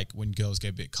in like when girls get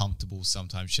a bit comfortable,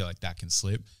 sometimes shit like that can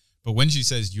slip. But when she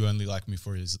says you only like me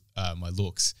for his my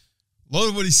looks, a lot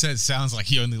of what he says sounds like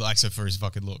he only likes her for his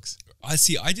fucking looks. I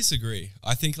disagree.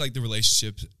 I think like the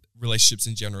relationships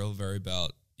in general are very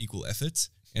about equal effort.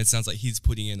 And it sounds like he's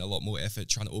putting in a lot more effort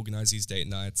trying to organize these date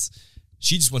nights.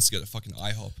 She just wants to go to fucking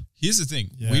IHOP. Here's the thing.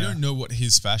 Yeah. We don't know what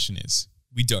his fashion is.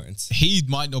 We don't. He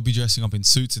might not be dressing up in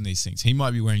suits and these things. He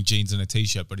might be wearing jeans and a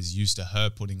t-shirt, but is used to her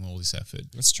putting all this effort.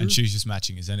 That's true. And she's just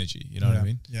matching his energy. You know what I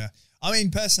mean? Yeah. I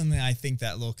mean, personally, I think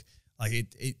that, look, like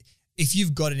if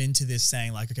you've gotten into this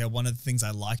saying like, okay, one of the things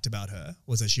I liked about her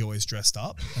was that she always dressed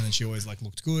up and then she always like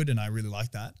looked good and I really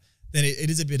liked that, then it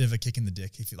is a bit of a kick in the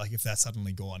dick. If that's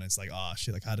suddenly gone, it's like, oh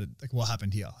shit, like what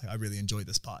happened here? Like, I really enjoyed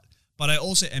this part. But I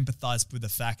also empathize with the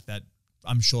fact that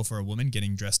I'm sure for a woman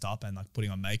getting dressed up and like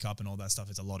putting on makeup and all that stuff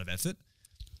is a lot of effort.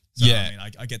 So, Yeah. I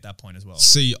mean, I get that point as well.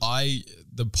 See,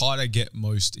 the part I get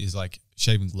most is like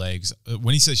shaving legs.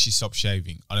 When he says she stopped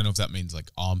shaving, I don't know if that means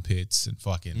like armpits and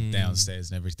fucking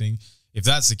downstairs and everything. If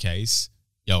that's the case,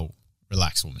 yo,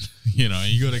 relax, woman. You know,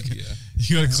 you gotta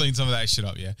clean some of that shit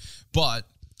up, yeah. But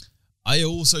I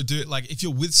also do it like if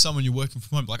you're with someone you're working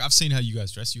from home. Like I've seen how you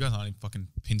guys dress. You guys aren't in fucking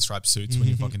pinstripe suits when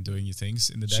you're fucking doing your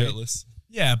things in the day. Shirtless.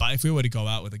 Yeah, but if we were to go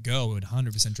out with a girl, we would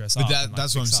 100% dress up. But and, like,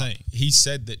 that's what I'm fix up. saying. He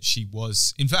said that she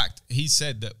was, in fact, he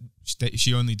said that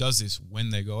she only does this when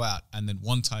they go out. And then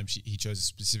one time he chose a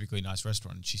specifically nice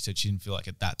restaurant and she said she didn't feel like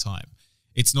at that time.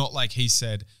 It's not like he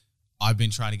said, I've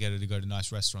been trying to get her to go to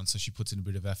nice restaurants, so she puts in a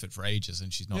bit of effort for ages,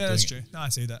 and she's not Yeah, doing that's it. true. No, I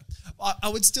see that. I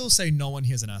would still say no one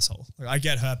here's an asshole. Like, I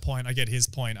get her point. I get his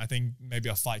point. I think maybe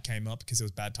a fight came up because it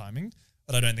was bad timing,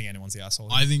 but I don't think anyone's the asshole.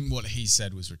 I think what he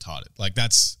said was retarded. Like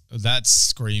that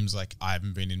screams like I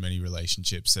haven't been in many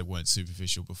relationships that weren't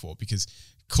superficial before, because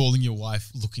calling your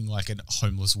wife looking like a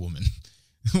homeless woman.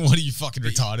 What are you, fucking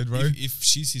retarded, bro? If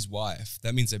she's his wife,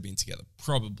 that means they've been together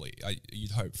probably, you'd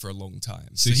hope, for a long time.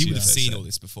 So 6 he would have years, they seen said. all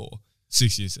this before.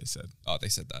 6 years, they said. Oh, they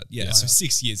said that. Yeah, so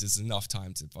 6 years is enough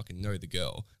time to fucking know the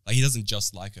girl. Like, he doesn't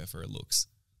just like her for her looks.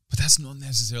 But that's not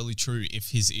necessarily true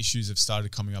if his issues have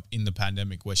started coming up in the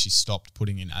pandemic where she stopped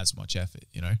putting in as much effort,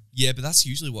 you know? Yeah, but that's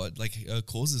usually what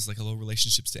causes like a lot of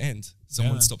relationships to end.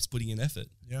 Someone man. stops putting in effort.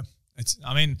 Yeah.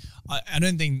 I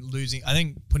don't think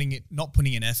not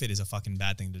putting in effort is a fucking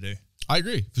bad thing to do. I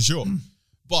agree, for sure.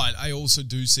 But I also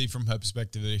do see from her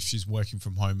perspective that if she's working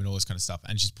from home and all this kind of stuff,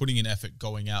 and she's putting in effort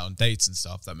going out on dates and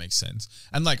stuff, that makes sense.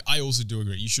 And like, I also do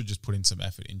agree, you should just put in some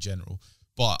effort in general.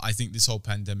 But I think this whole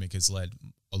pandemic has led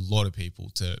a lot of people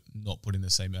to not put in the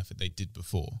same effort they did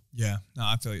before. Yeah. No,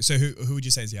 I feel you. So who would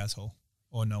you say is the asshole?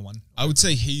 Or no one? I would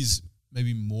say he's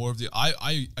maybe more of the...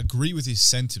 I agree with his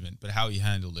sentiment, but how he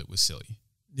handled it was silly.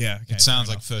 Yeah. Okay, It sounds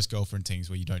fair like first girlfriend things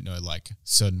where you don't know, like,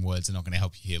 certain words are not going to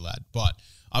help you here, lad. But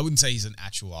I wouldn't say he's an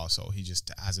actual arsehole. He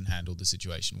just hasn't handled the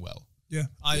situation well. enough.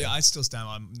 Yeah. I still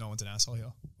stand. No one's an asshole here.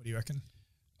 What do you reckon?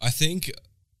 I think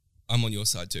I'm on your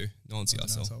side too. No one's the An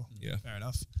asshole. asshole. Yeah. Fair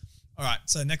enough. All right.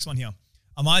 So next one here.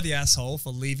 Am I the asshole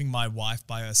for leaving my wife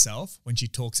by herself when she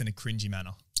talks in a cringy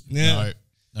manner? Yeah.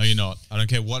 No, you're not. I don't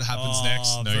care what happens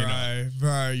next. No, bro, you're not.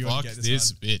 Bro, you Fuck won't get this,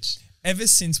 this one. bitch. Ever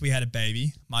since we had a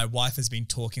baby, my wife has been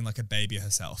talking like a baby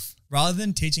herself. Rather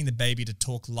than teaching the baby to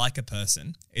talk like a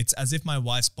person, it's as if my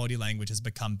wife's body language has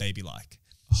become baby-like.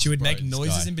 She would bro, make this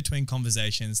noises guy. in between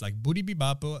conversations like booty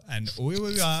bibapo and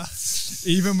uiwa,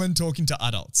 even when talking to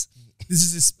adults. This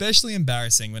is especially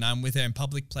embarrassing when I'm with her in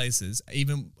public places,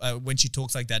 even when she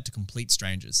talks like that to complete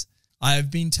strangers. I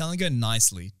have been telling her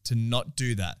nicely to not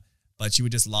do that, but she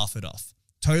would just laugh it off.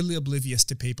 Totally oblivious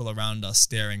to people around us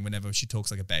staring whenever she talks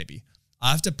like a baby.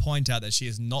 I have to point out that she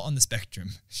is not on the spectrum.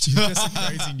 She's just a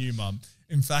crazy new mum.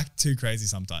 In fact, too crazy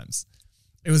sometimes.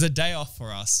 It was a day off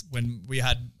for us when we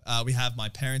have my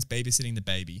parents babysitting the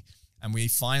baby, and we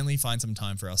finally find some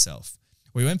time for ourselves.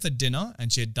 We went for dinner,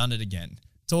 and she had done it again,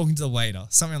 talking to the waiter,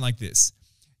 something like this.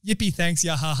 Yippee, thanks,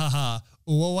 ya ha ha ha.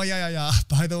 Ooh, ya ya ya.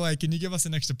 By the way, can you give us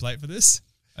an extra plate for this?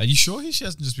 Are you sure she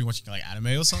hasn't just been watching like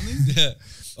anime or something? Yeah.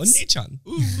 Oni-chan.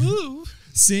 Ooh.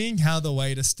 Seeing how the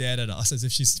waiter stared at us as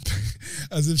if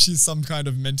she's some kind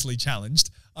of mentally challenged,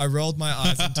 I rolled my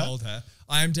eyes and told her,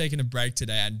 I am taking a break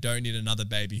today and don't need another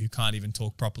baby who can't even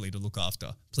talk properly to look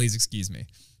after. Please excuse me.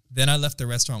 Then I left the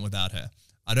restaurant without her.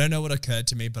 I don't know what occurred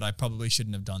to me, but I probably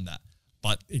shouldn't have done that.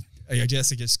 But I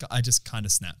just kind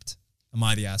of snapped. Am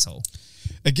I the asshole?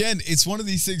 Again, it's one of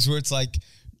these things where it's like,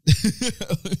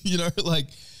 you know, like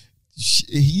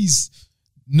he's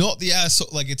not the asshole.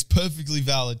 Like, it's perfectly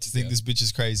valid to think this bitch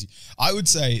is crazy. I would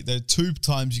say there are 2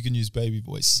 times you can use baby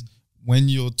voice: when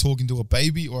you're talking to a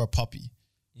baby or a puppy.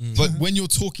 But when you're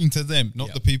talking to them,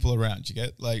 not the people around, you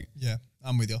get like, Yeah,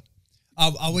 I'm with you.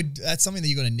 I would. That's something that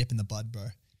you got to nip in the bud, bro.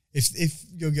 If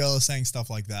your girl is saying stuff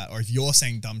like that, or if you're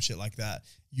saying dumb shit like that,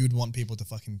 you would want people to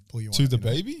fucking pull you to on. the you know?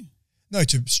 baby. No,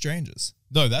 to strangers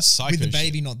No, that's psycho. with the shit.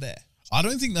 baby not there. I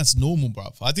don't think that's normal,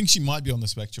 bruv. I think she might be on the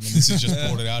spectrum, and this has just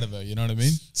brought it out of her. You know what I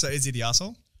mean? So is he the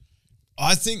asshole?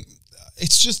 I think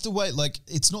it's just the way, like,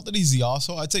 it's not that he's the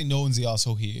arsehole. I'd say no one's the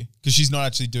arsehole here because she's not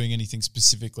actually doing anything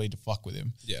specifically to fuck with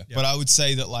him. Yeah. But I would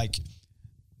say that, like,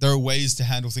 there are ways to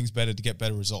handle things better to get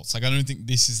better results. Like, I don't think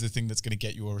this is the thing that's going to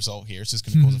get you a result here. It's just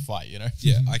going to cause a fight, you know?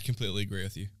 Yeah, I completely agree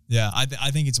with you. Yeah, I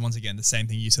think it's once again the same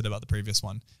thing you said about the previous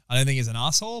one. I don't think he's an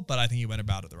asshole, but I think he went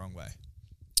about it the wrong way.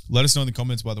 Let us know in the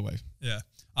comments, by the way. Yeah.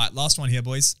 All right, last one here,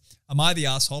 boys. Am I the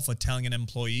asshole for telling an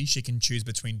employee she can choose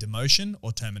between demotion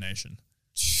or termination?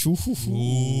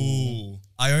 Ooh.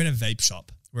 I own a vape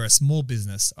shop. We're a small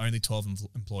business, only 12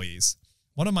 employees.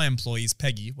 One of my employees,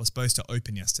 Peggy, was supposed to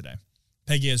open yesterday.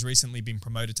 Peggy has recently been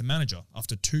promoted to manager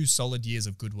after 2 solid years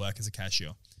of good work as a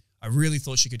cashier. I really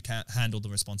thought she could handle the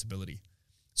responsibility.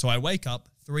 So I wake up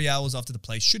 3 hours after the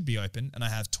place should be open, and I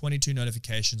have 22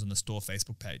 notifications on the store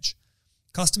Facebook page.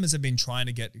 Customers have been trying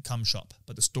to come shop,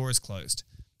 but the store is closed.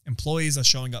 Employees are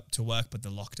showing up to work, but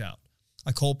they're locked out.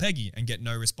 I call Peggy and get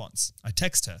no response. I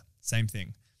text her, same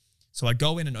thing. So I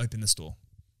go in and open the store.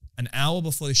 An hour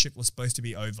before the shift was supposed to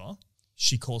be over,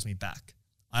 she calls me back.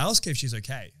 I asked her if she's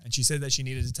okay, and she said that she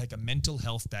needed to take a mental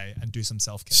health day and do some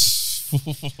self-care.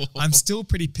 I'm still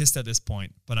pretty pissed at this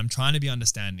point, but I'm trying to be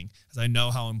understanding, as I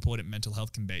know how important mental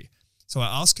health can be. So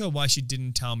I asked her why she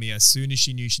didn't tell me as soon as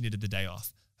she knew she needed the day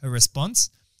off. Her response,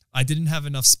 I didn't have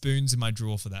enough spoons in my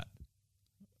drawer for that.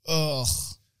 Ugh.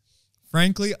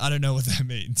 Frankly, I don't know what that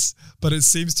means, but it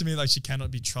seems to me like she cannot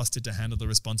be trusted to handle the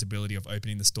responsibility of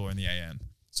opening the store in the AM.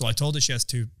 So I told her she has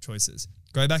two choices.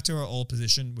 Go back to her old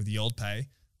position with the old pay,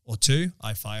 or 2,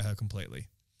 I fire her completely.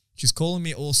 She's calling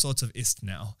me all sorts of ist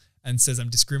now and says I'm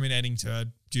discriminating to her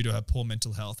due to her poor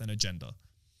mental health and her gender.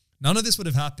 None of this would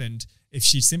have happened if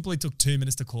she simply took 2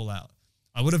 minutes to call out.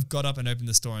 I would have got up and opened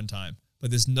the store on time, but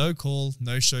there's no call,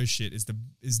 no show shit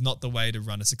is not the way to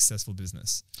run a successful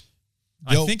business.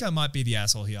 Yo. I think I might be the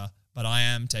asshole here, but I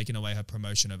am taking away her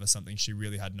promotion over something she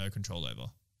really had no control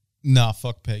over. Nah,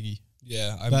 fuck Peggy.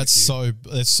 Yeah, I'm That's with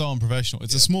you. that's so unprofessional.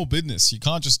 It's a small business. You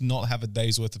can't just not have a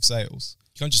day's worth of sales.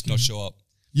 You can't just not show up.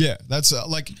 Yeah, that's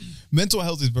like mental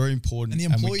health is very important. And the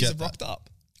we employees get have that. rocked up.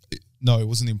 No, it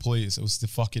wasn't the employees. It was the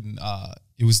fucking.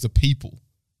 It was the people.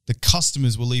 The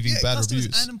customers were leaving bad customers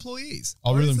reviews. and employees.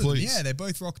 Oh, really, Both of them. employees? Yeah, they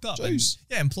both rocked up. Jeez.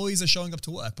 And, employees are showing up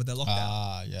to work, but they're locked out.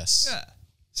 Ah, yes. Yeah.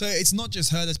 So it's not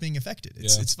just her that's being affected.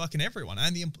 It's Yeah. it's fucking everyone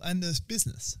and the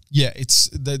business. Yeah,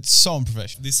 that's so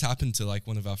unprofessional. This happened to like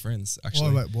one of our friends,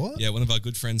 actually. wait, what? Yeah, one of our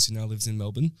good friends who now lives in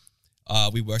Melbourne.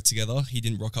 We worked together. He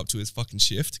didn't rock up to his fucking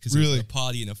shift because he was Really? at a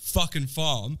party in a fucking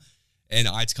farm, and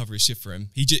I had to cover his shift for him.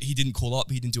 He didn't call up.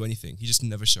 He didn't do anything. He just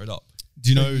never showed up. Do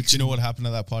you know what happened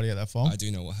at that party at that farm? I do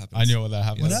know what happened. I know what that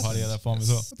happened What at the party at happened? that farm as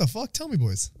well. What the fuck? Tell me,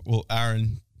 boys. Well,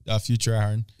 Aaron, future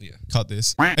Aaron, Yeah. cut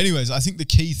this. Anyways, I think the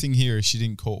key thing here is she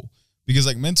didn't call. Because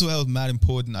like mental health mad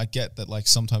important. I get that like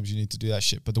sometimes you need to do that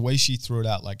shit. But the way she threw it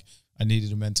out, like I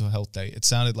needed a mental health day, it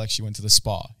sounded like she went to the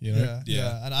spa, you know?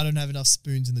 Yeah. And I don't have enough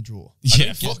spoons in the drawer. Yeah,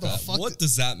 What, fuck the that. fuck? what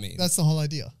does that mean? That's the whole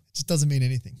idea. It just doesn't mean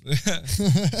anything.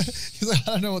 He's like,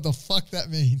 I don't know what the fuck that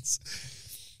means.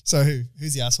 So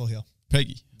who's the asshole here?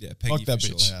 Peggy. Yeah, Peggy Fuck that for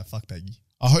bitch. sure. Yeah, fuck Peggy.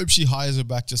 I hope she hires her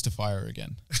back just to fire her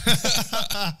again.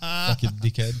 Fucking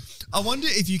dickhead. I wonder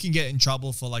if you can get in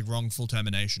trouble for like wrongful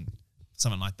termination,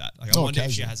 something like that. Like I Oh, wonder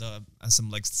if she casual. has some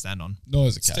legs to stand on. No,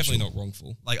 as a It's casual. definitely not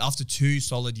wrongful. Like after 2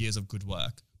 solid years of good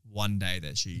work, one day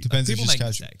that she Depends like, if people she's make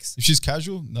casual. mistakes. If she's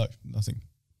casual, no, nothing.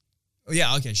 Oh,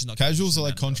 yeah, okay, she's not Casuals she's are a like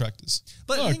manager. contractors.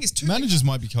 But No, the thing is, too, managers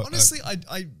might be honestly,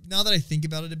 I now that I think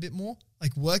about it a bit more,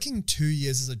 like working 2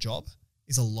 years as a job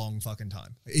is a long fucking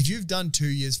time. If you've done 2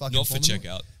 years fucking Not for foreman-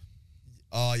 checkout.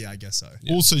 Oh yeah, I guess so.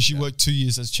 Also, she worked 2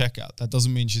 years as checkout. That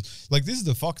doesn't mean she's like, this is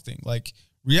the fuck thing. Like,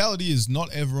 reality is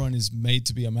not everyone is made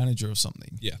to be a manager of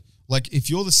something. Yeah. Like, if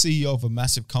you're the CEO of a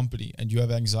massive company and you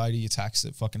have anxiety attacks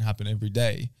that fucking happen every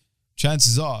day,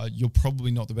 chances are you're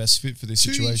probably not the best fit for this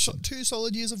situation Two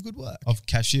solid years of good work. of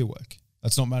cashier work.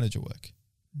 That's not manager work.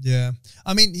 Yeah.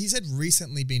 I mean, he said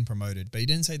recently been promoted, but he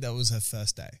didn't say that was her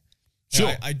first day. Sure.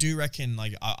 Yeah, I do reckon,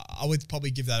 like, I would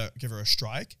probably give her a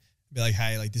strike. Be like,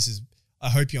 hey, like, I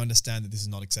hope you understand that this is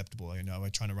not acceptable. You know, we're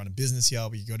trying to run a business here.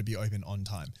 We got to be open on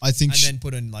time. I think and then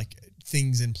put in like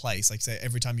things in place. Like say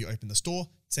every time you open the store,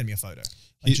 send me a photo.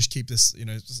 Like just keep this, you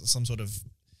know, some sort of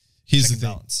here's check the and thing.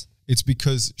 balance. It's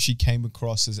because she came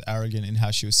across as arrogant in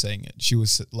how she was saying it. She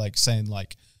was like saying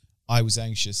like, I was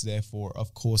anxious, therefore,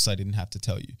 of course, I didn't have to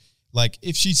tell you. Like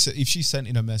if she sent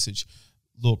in a message,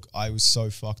 look, I was so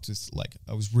fucked with like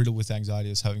I was riddled with anxiety.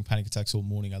 I was having panic attacks all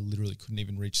morning. I literally couldn't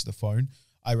even reach the phone.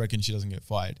 I reckon she doesn't get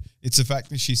fired. It's the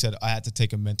fact that she said, I had to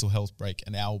take a mental health break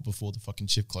an hour before the fucking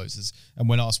shift closes. And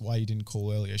when asked why you didn't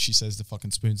call earlier, she says the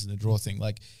fucking spoons in the drawer thing.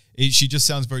 Like, she just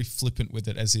sounds very flippant with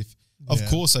it as if, of Yeah.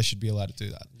 course I should be allowed to do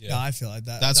that. Yeah, I feel like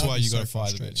that. That's that would why be you got to so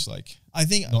fire the frustrating. bitch. Like, I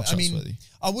think, not I mean, trustworthy.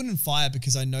 I wouldn't fire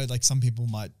because I know like some people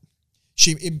might,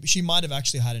 she might have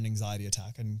actually had an anxiety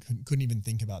attack and couldn't even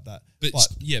think about that. But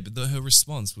her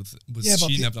response was Yeah, but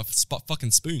she didn't have enough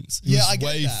fucking spoons. yeah, was I get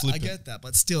way that. flippant. I get that.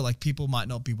 But still, like people might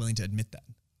not be willing to admit that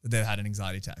they've had an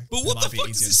anxiety attack. But It what might the be fuck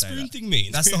does easier this to say spoon that. thing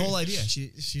mean? That's the whole idea.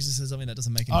 She just says something that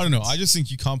doesn't make any I don't know. sense. I just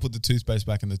think you can't put the toothpaste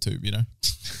back in the tube, you know?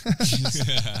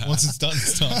 Once it's done,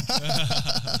 it's done.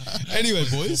 Anyway,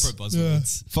 boys. Corporate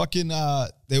buzzwords. Fucking,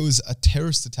 there was a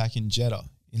terrorist attack in Jeddah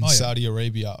in yeah. Saudi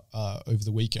Arabia over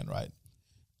the weekend, right?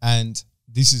 And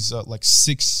this is like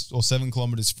 6 or 7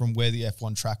 kilometers from where the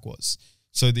F1 track was.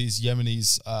 So these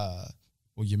Yemenis,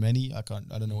 or Yemeni, I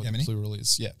don't know what Yemeni? the plural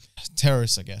is. Yeah,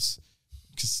 terrorists, I guess.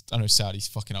 Because I know Saudi's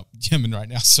fucking up Yemen right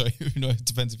now, so you know it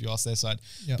depends if you ask their side.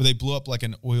 Yep. But they blew up like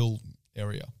an oil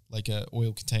area, like a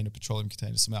oil container, petroleum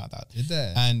container, something like that. Did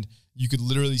they? And you could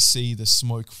literally see the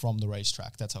smoke from the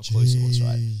racetrack. That's how close it was,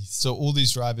 right? Jeez. So all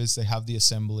these drivers, they have the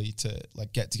assembly to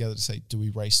like get together to say, do we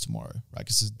race tomorrow, right?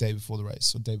 Because it's the day before the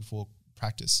race or day before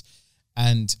practice.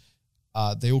 And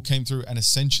they all came through, and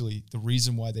essentially the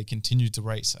reason why they continued to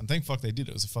race, and thank fuck they did,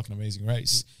 it was a fucking amazing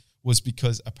race, was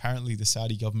because apparently the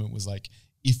Saudi government was like,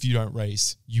 if you don't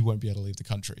race, you won't be able to leave the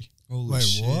country. Holy Wait,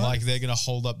 shit. what? Like they're going to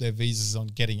hold up their visas on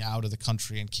getting out of the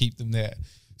country and keep them there.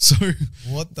 So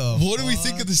What the? what do we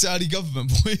think fuck? of the Saudi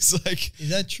government, boys? Like, Is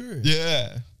that true?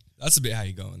 yeah. That's a bit how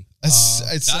you're going. It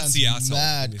that's sounds the asshole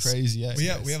mad in this. crazy.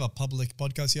 Yeah. We have a public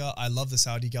podcast here. I love the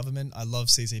Saudi government. I love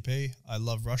CCP. I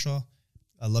love Russia.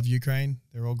 I love Ukraine.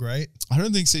 They're all great. I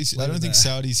don't think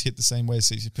Saudis hit the same way as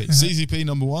CCP. CCP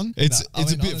number one. It's I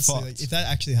mean, a bit honestly, fucked. like, if that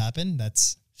actually happened,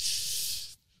 that's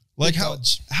Like big how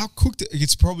dodge. cooked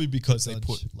it's probably because they Dodge.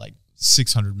 put like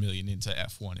 600 million into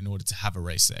F1 in order to have a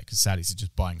race there because Saudis are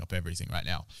just buying up everything right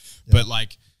now. But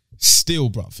like still,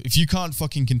 bruv, if you can't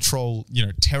fucking control,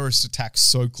 terrorist attacks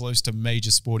so close to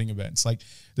major sporting events, like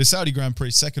the Saudi Grand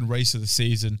Prix, second race of the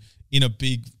season in a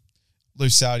big, though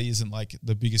Saudi isn't like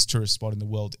the biggest tourist spot in the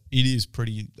world, it is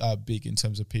pretty big in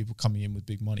terms of people coming in with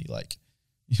big money. Like,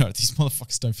 these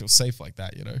motherfuckers don't feel safe like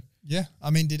that, yeah.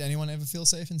 I mean, did anyone ever feel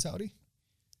safe in Saudi?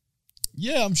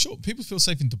 Yeah, I'm sure people feel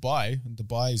safe in Dubai, and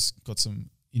Dubai's got some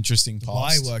interesting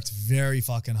past. Dubai worked very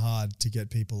fucking hard to get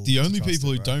people. The to only trust people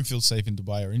it, who bro. don't feel safe in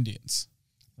Dubai are Indians.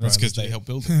 That's Bro, because they legit. help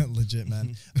build it. Legit,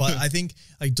 man. But I think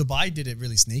like Dubai did it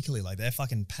really sneakily. Like they're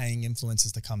fucking paying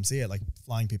influencers to come see it, like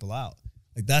flying people out.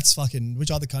 Like that's fucking.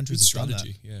 Which other Good countries have done that?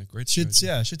 strategy. Yeah, great Shit's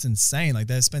strategy. shit's insane. Like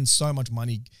they spend so much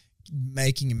money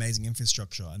making amazing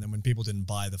infrastructure, and then when people didn't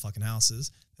buy the fucking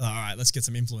houses, they're like, all right, let's get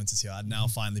some influencers here. And now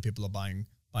finally people are buying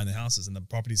the houses, and the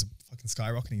properties are fucking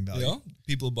skyrocketing in value. Yeah,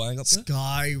 people are buying up there.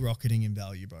 Skyrocketing in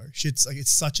value, bro. Shit's like it's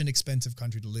such an expensive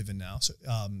country to live in now, so,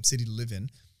 city to live in,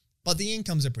 but the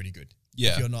incomes are pretty good.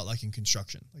 Yeah. if you're not like in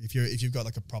construction, like if you've got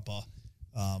like a proper,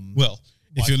 Well,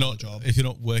 if you're white-collar not job. if you're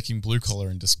not working blue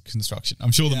collar in just construction,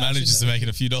 I'm sure the Yeah, managers are shouldn't- making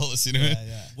a few dollars.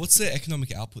 yeah. What's their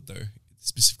economic output though,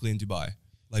 specifically in Dubai?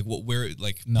 Like people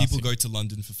Nothing. go to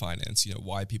London for finance.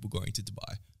 Why are people going to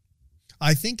Dubai?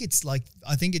 I think it's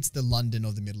the London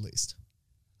of the Middle East.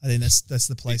 I think that's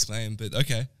the Big place. claim, but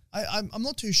okay. I'm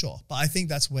not too sure, but I think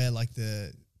that's where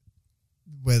the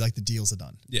deals are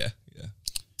done. Yeah.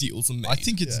 Deals are made. I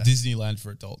think it's Yeah. Disneyland for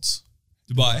adults.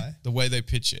 Dubai. The way they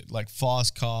pitch it, like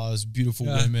fast cars, beautiful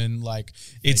Yeah. women, like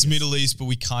it's Middle East, but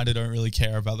we kind of don't really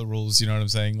care about the rules. You know what I'm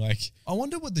saying? Like, I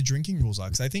wonder what the drinking rules are,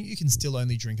 because I think you can still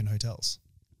only drink in hotels.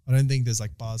 I don't think there's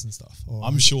like bars and stuff. Or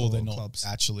I'm sure or they're not clubs.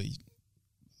 actually.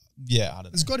 Yeah, I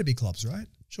don't There's know. got to be clubs, right?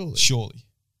 Surely,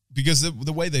 because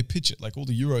the way they pitch it, like all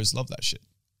the Euros love that shit.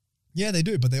 Yeah, they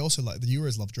do, but they also the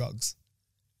Euros love drugs.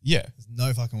 Yeah, There's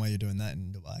no fucking way you're doing that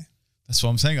in Dubai. that's what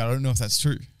I'm saying. I don't know if that's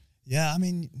true. Yeah, I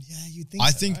mean, yeah, you'd think. I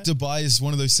so, think right? Dubai is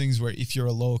one of those things where if you're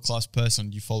a lower class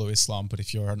person, you follow Islam, but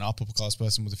if you're an upper class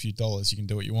person with a few dollars, you can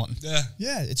do what you want. Yeah.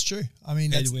 Yeah, it's true. I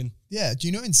mean, Pay that's, to win. yeah. Do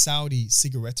you know in Saudi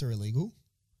cigarettes are illegal,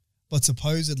 but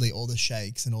supposedly all the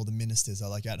sheikhs and all the ministers are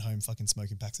like at home fucking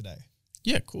smoking packs a day.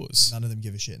 Yeah, of course. None of them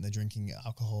give a shit, and they're drinking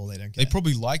alcohol. They don't They care.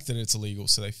 probably like that it's illegal,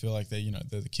 so they feel like they're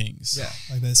the kings. Yeah,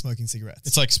 like they're smoking cigarettes.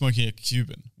 It's like smoking a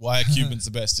Cuban. Why are Cubans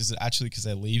the best? Is it actually because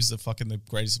their leaves are fucking the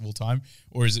greatest of all time,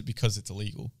 or is it because it's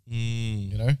illegal?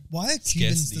 You know? Why are Cubans?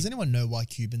 Scarcity. Does anyone know why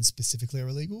Cubans specifically are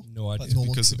illegal? No idea. But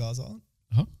normal Because of- cigars aren't.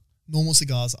 Huh? Normal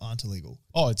cigars aren't illegal.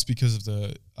 Oh, it's because of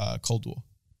the Cold War.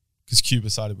 Because Cuba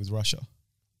sided with Russia.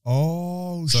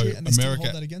 Oh So shit! And they still America-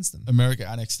 hold that against them America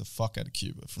annexed the fuck out of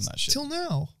Cuba from that shit. till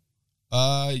now.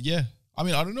 Yeah. I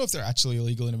mean, I don't know if they're actually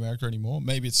illegal in America anymore.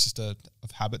 Maybe it's just a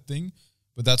habit thing,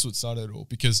 but that's what started it all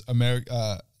because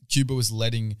Cuba was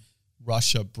letting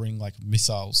Russia bring like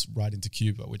missiles right into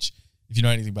Cuba, which if you know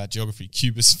anything about geography,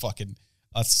 Cuba's fucking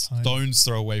a stone's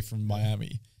throw away from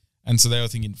Miami. And so they were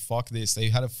thinking, fuck this. They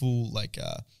had a full like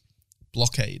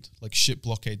blockade, like ship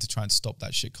blockade to try and stop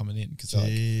that shit coming in because they're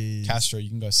like, Castro, you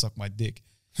can go suck my dick.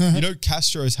 You know,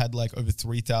 Castro's had like over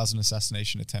 3,000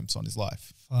 assassination attempts on his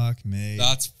life. Fuck me.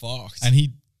 That's fucked. And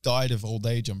he died of old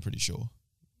age, I'm pretty sure.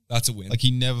 That's a win. Like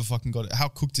he never fucking got it. How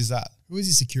cooked is that? Who is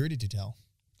his security detail?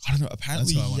 I don't know.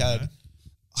 Apparently That's what I he wanna had, know.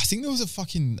 I think there was a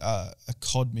fucking a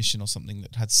COD mission or something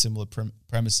that had similar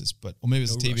premises, or maybe it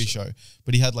was a No TV Russia. show,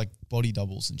 but he had like body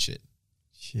doubles and shit.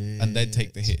 Shit. And they'd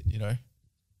take the hit, you know?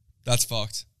 That's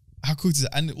fucked. How cooked is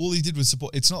that? And all he did was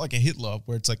support. It's not like a Hitler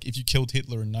where it's like if you killed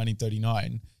Hitler in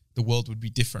 1939, the world would be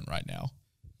different right now.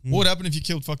 What would happen if you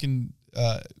killed fucking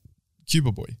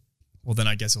Cuba boy? Well, then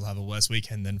I guess we'll have a worse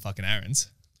weekend than fucking Aaron's.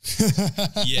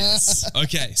 Yes.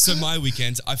 Okay. So my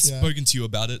weekend, I've spoken to you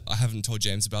about it. I haven't told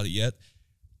James about it yet.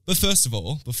 But first of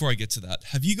all, before I get to that,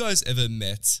 have you guys ever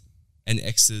met an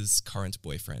ex's current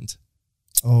boyfriend?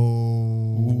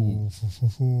 Oh.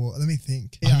 Let me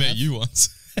think. I met you once.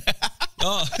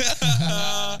 Oh.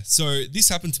 So this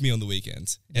happened to me on the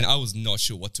weekend, and I was not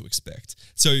sure what to expect.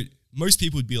 So most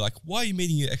people would be like, why are you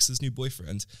meeting your ex's new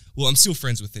boyfriend? Well, I'm still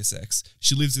friends with this ex.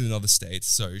 She lives in another state,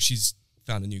 so she's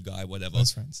found a new guy, whatever.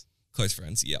 Close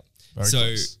friends, yeah. Very so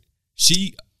close.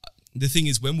 the thing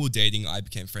is, when we were dating, I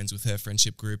became friends with her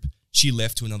friendship group. She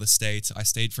left to another state. I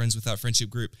stayed friends with that friendship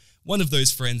group. One of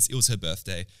those friends, it was her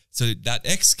birthday. So that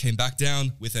ex came back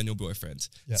down with her new boyfriend.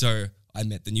 Yeah. So I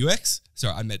met the new ex. So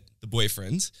I met the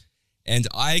boyfriend. And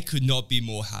I could not be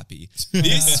more happy.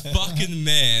 This fucking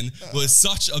man was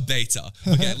such a beta.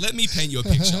 Okay, let me paint you a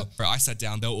picture. I sat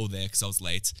down, they were all there because I was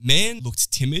late. Man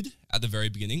looked timid at the very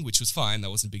beginning, which was fine. That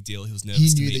wasn't a big deal. He was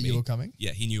nervous to He knew meet that me. you were coming?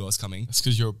 Yeah, he knew I was coming. That's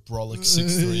because you're a brolic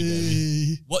 6'3",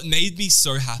 baby. What made me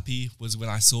so happy was when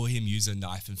I saw him use a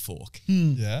knife and fork.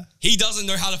 Yeah. He doesn't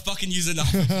know how to fucking use a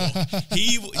knife and fork.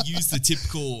 He used the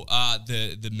typical,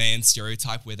 the man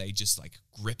stereotype where they just like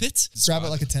grip it. Grab it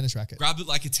like a tennis racket. Grab it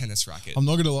like a tennis racket. I'm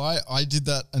not going to lie. I did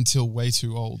that until way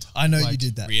too old. I know Like, you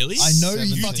did that. Really? I know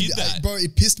you 17. fucking did that. bro.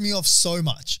 It pissed me off so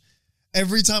much.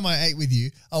 Every time I ate with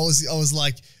you, I was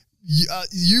like,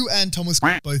 you and Thomas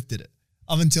both did it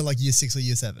up until like year 6 or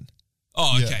year 7.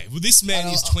 Oh, Yeah. okay. Well, this man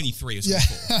is 23 or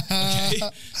 24.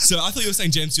 Okay. So I thought you were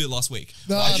saying James did it last week.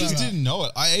 No, I no, just no. didn't know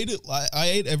it. I ate it. I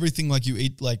ate everything like you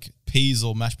eat like peas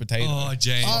or mashed potato. Oh,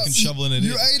 James. Fucking shoveling it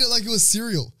You in. ate it like it was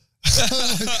cereal.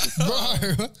 Like,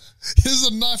 bro, here's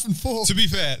a knife and fork. To be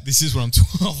fair, this is when I'm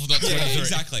 12, not 23. Yeah,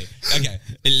 exactly. Okay.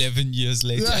 11 years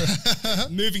later.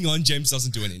 Moving on, James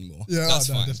doesn't do it anymore. Yeah, That's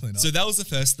no, fine. definitely not. So that was the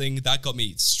first thing that got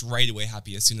me straight away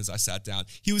happy as soon as I sat down.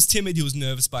 He was timid, he was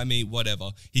nervous by me, whatever.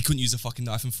 He couldn't use a fucking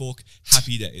knife and fork.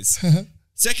 Happy days.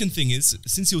 Second thing is,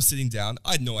 since he was sitting down,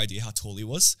 I had no idea how tall he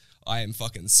was. I am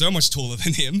fucking so much taller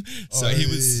than him. So he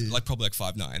was like probably like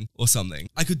 5'9" or something.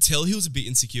 I could tell he was a bit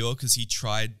insecure because he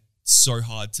tried so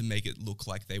hard to make it look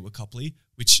like they were coupley,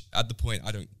 which at the point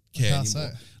I don't care How anymore.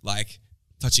 so? Like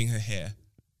touching her hair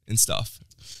and stuff.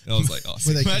 And I was like, oh,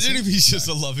 Were they Imagine kissing? if he's just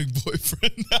a loving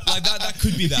boyfriend. like that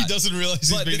could be that. He doesn't realize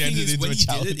he's But the been thing entered is, into when a he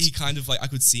challenge. did it, he kind of like, I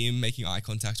could see him making eye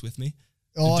contact with me.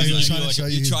 Oh, Did he was he trying to like- show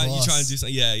you You're his trying boss. to do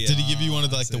something. Yeah, yeah. Did he give you one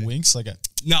of the, I like the see. winks? Like a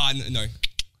No.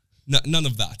 None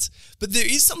of that. But there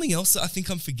is something else that I think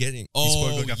I'm forgetting.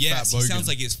 spoke like a yes, fat he sounds bogan.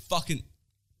 like he's fucking...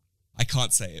 I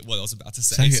can't say it, what I was about to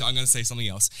Say say, it. so I'm going to say something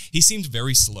else. He seemed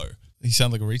very slow. he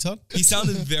sound like a retard. He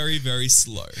sounded very, very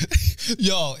slow.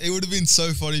 Yo, it would have been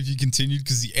so funny if you continued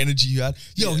because the energy you had.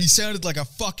 Yo, Yeah. he sounded like a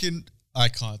fucking. I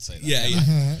can't say that.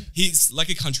 Yeah. He's like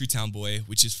a country town boy,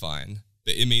 which is fine.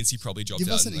 But it means he probably dropped Give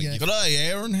out. us and, an- like, yeah. G'day,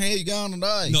 Aaron. How you going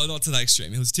today? not to that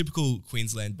extreme. It was typical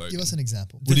Queensland bogan. Give us an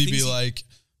example. Would he the be things he- like,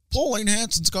 Pauline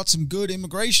Hanson's got some good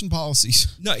immigration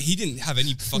policies? No, he didn't have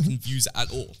any fucking views at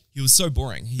all. He was so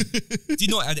boring. He did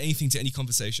not add anything to any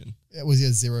conversation. Was he a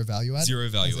zero value add? Zero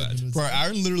value As add. Edmund was- Bro,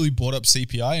 Aaron literally brought up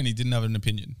CPI and he didn't have an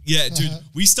opinion. Yeah, dude,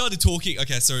 we started talking.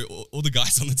 Okay, so all the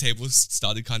guys on the table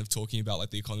started kind of talking about like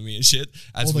the economy and shit.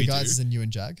 As All the we guys do. is in you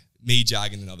and Jag. Me,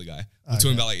 Jag, and another guy. We're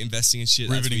talking about like investing and shit.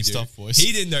 as Riveting we do. stuff, boys.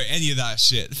 He didn't know any of that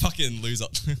shit. Fucking loser.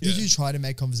 Did you try to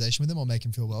make conversation with him or make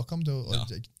him feel welcomed? Or No.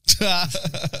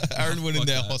 Aaron went in Fuck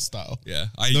there that. hostile. Yeah,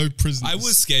 No prisoners. I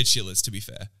was scared shitless, to be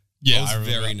fair. Yeah, I was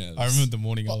remember very that. nervous. I remember the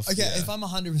morning of. Okay, Yeah. if I'm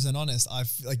 100% honest,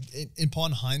 like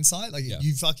upon hindsight, like Yeah.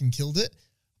 you fucking killed it.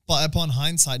 But upon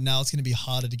hindsight, now it's going to be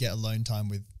harder to get alone time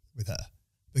with her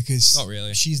because Not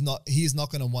really. He's not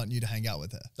going to want you to hang out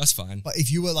with her. That's fine. But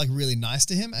if you were like really nice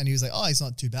to him and he was like, oh, he's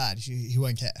not too bad, he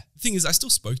won't care. The thing is, I still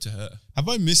spoke to her. Have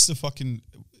I missed the fucking?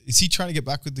 Is he trying to get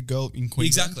back with the girl in Queensland?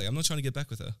 Exactly. I'm not trying to get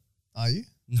back with her. Are you?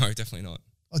 No, definitely not.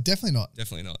 Oh, definitely not.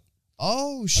 Definitely not.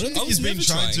 Oh I shit! don't think I he's was been never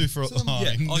trying trying. to for a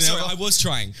Yeah. long Oh, sorry. I was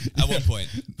trying at one point,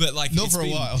 but like Not it's for a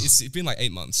been- while. It's been like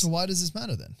 8 months. So why does this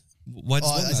matter then? Why does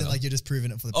Oh, what as in matter? like you're just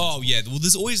proving it for the. Oh yeah. Well,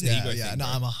 there's always an yeah, ego yeah. thing. No,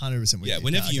 bro. I'm 100% with Yeah, you.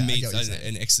 whenever No, you I meet get what you're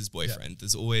saying. an ex's boyfriend,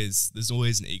 there's always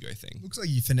an ego thing. Looks like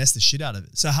you finessed the shit out of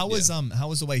it. So how was Yeah. how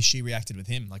was the way she reacted with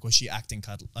him? Like was she acting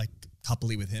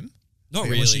coupley with him? Not Or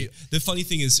really. was she- The funny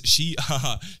thing is, she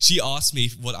asked me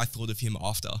what I thought of him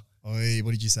after. Oi,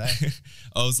 what did you say?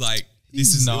 I was like,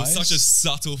 He's it was nice. such a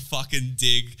subtle fucking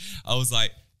dig. I was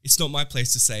like, it's not my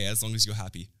place to say as long as you're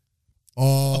happy.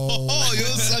 Oh, you're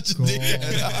such a God.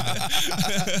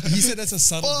 dickhead. He said that's a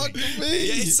subtle Fuck thing. me.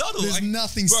 Yeah, it's subtle. There's Like,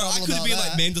 nothing bro, subtle I could about be that.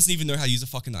 like, man doesn't even know how to use a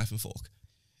fucking knife and fork.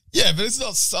 Yeah, but it's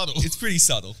not subtle. It's pretty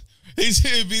subtle.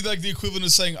 It'd be like the equivalent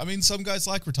of saying, I mean, some guys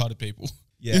like retarded people.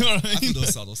 Yeah, You know what I I thought mean? it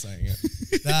was subtle saying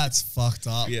it. That's fucked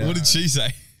up. Yeah. What did she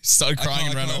say? Started I crying can't,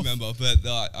 and I ran can't off. remember,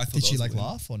 but I thought Did that she was like a win.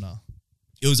 laugh or no?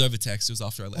 It was over text. It was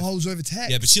after I left. Oh, it was over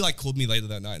text. Yeah, but she like called me later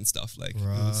that night and stuff. Like, it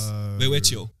was, we're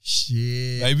chill.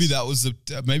 Shit. Maybe that was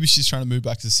maybe she's trying to move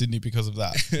back to Sydney because of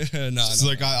that. No, It's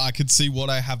like I could see what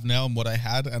I have now and what I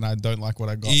had, and I don't like what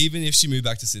I got. Even if she moved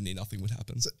back to Sydney, nothing would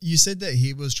happen. So you said that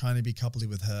he was trying to be coupley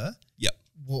with her. Yep.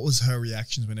 What was her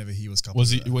reactions whenever he was coupley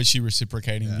with her? Was she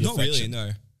reciprocating? The Not really, affection?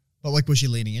 no. But like, was she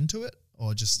leaning into it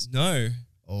or just? No.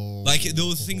 Oh, Like, there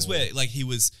were things where, like, they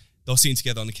were sitting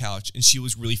together on the couch and she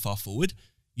was really far forward,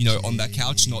 you know, on that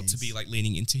couch, not to be, like,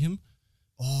 leaning into him.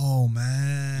 Oh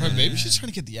man. Bro, maybe she's trying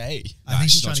to get the A. I think Nah,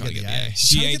 she's trying to get the A.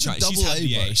 She ain't trying trying. to get the She's had double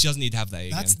the A, A. bro. She doesn't need to have the A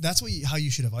again. That's how you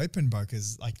should have opened, bro.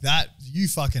 Because like that, you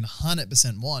fucking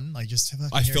 100% won. Like just fucking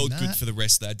I hearing felt good that. for the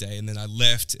rest of that day, and then I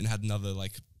left and had another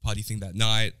like party thing that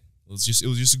night. It was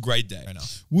just a great day. Fair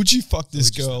enough. Would you fuck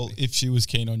this we just girl let me. if she was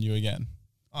keen on you again?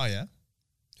 Oh yeah.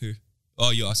 Who?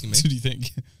 Oh, you're asking me? What do you think?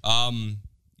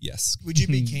 Yes. Would you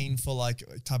be keen for like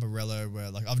a type of relo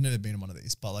where like I've never been in one of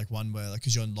these, but like one where like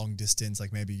because you're on long distance,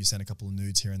 like maybe you send a couple of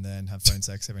nudes here and there and have phone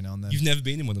sex every now and then. You've never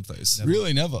been in one of those.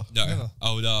 Really, never. No, Never.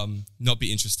 I would not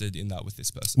be interested in that with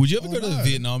this person. Would you ever Oh, go to no.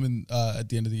 Vietnam at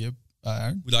the end of the year,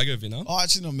 Aaron? Would I go to Vietnam? Oh,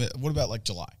 actually, no. What about like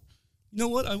July? You know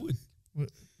what? I would.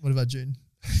 What about June?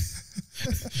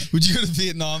 Would you go to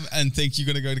Vietnam and think you're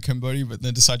going to go to Cambodia, but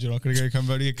then decide you're not going to go to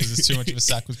Cambodia because it's too much of a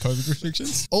sack with COVID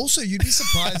restrictions? Also, you'd be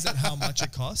surprised at how much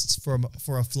it costs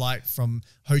for a flight from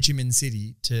Ho Chi Minh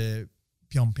City to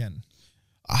Phnom Penh.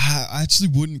 I actually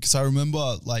wouldn't, because I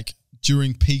remember like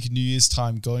during peak New Year's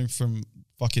time going from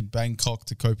fucking Bangkok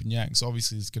to Copenhagen. So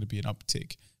obviously there's going to be an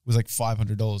uptick. It was like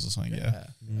 $500 or something, yeah.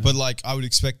 But like I would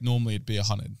expect normally it'd be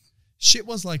 100. Shit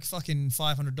was like fucking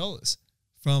 $500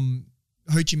 from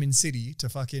Ho Chi Minh City to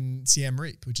fucking Siem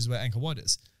Reap, which is where Angkor Wat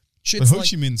is. But Shit's Ho like,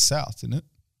 Chi Minh's south, isn't it?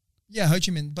 yeah, Ho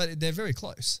Chi Minh, but they're very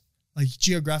close. Like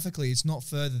geographically, it's not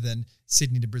further than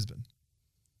Sydney to Brisbane.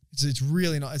 It's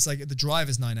really not. It's like the drive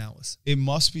is 9 hours. It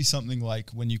must be something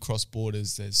like when you cross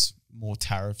borders, there's more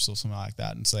tariffs or something like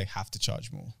that, and so they have to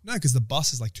charge more. No, because the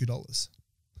bus is like $2.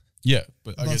 Yeah,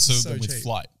 but I Bus guess is so so with cheap.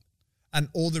 flight. And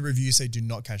all the reviews say do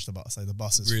not catch the bus. Like the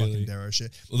bus is Really? fucking dero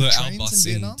shit. Although The our trains bus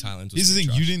in Vietnam? Thailand was Here's the pretty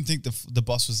thing: you trash. didn't think the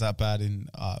bus was that bad in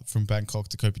from Bangkok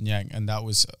to Copenhagen, and that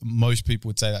was most people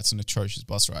would say that's an atrocious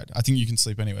bus ride. I think you can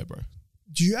sleep anywhere, bro.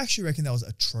 Do you actually reckon that was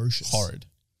atrocious? Horrid.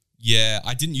 Yeah,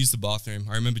 I didn't use the bathroom.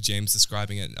 I remember James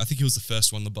describing it. I think he was the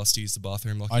first one on the bus to use the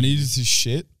bathroom. Like, I needed to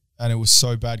shit, and it was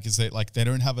so bad because they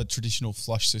don't have a traditional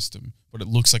flush system, but it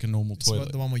looks like a normal So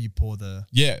toilet. the one where you pour the...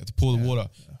 Yeah, to pour the water.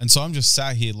 And so I'm just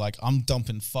sat here like I'm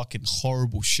dumping fucking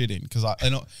horrible shit in because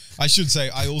I should say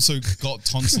I also got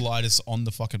tonsillitis on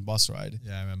the fucking bus ride.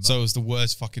 Yeah, I remember. So it was the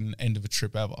worst fucking end of a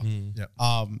trip ever. Yep.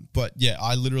 But yeah,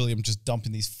 I literally am just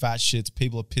dumping these fat shits.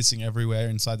 People are pissing everywhere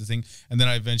inside the thing. And then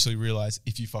I eventually realized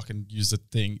if you fucking use the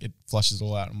thing, it flushes it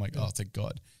all out. I'm like, oh, thank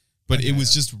God. But it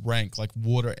was just rank, like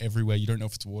water everywhere. You don't know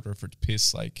if it's water or if it's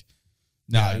piss. Like,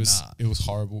 Yeah, it was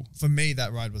horrible. For me,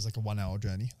 that ride was like a 1 hour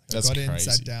journey. That's I got in,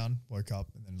 crazy. sat down, woke up,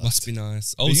 and then left. must be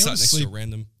nice. I Being was able sat to next to sleep- a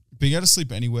random. Being able to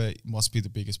sleep anywhere must be the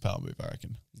biggest power move, I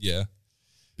reckon. Yeah.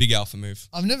 Big alpha move.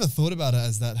 I've never thought about it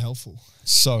as that helpful.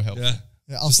 So helpful. Yeah.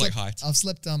 Yeah, Just like height. I've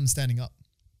slept standing up.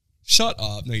 Shut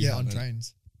up. No, you Yeah, on haven't.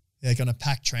 trains. Yeah, like on a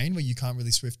packed train where you can't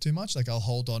really swift too much. Like I'll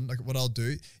hold on. Like what I'll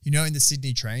do, you know, in the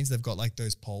Sydney trains, they've got like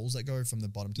those poles that go from the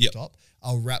bottom to Yep. the top.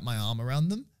 I'll wrap my arm around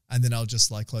them and then I'll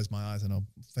just like close my eyes and I'll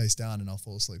face down and I'll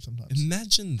fall asleep sometimes.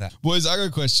 Imagine that. Boys, I got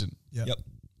a question. Yeah. Yep.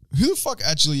 Who the fuck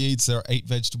actually eats their 8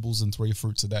 vegetables and 3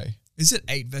 fruits a day? Is it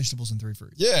 8 vegetables and 3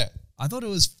 fruits? Yeah. I thought it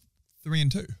was 3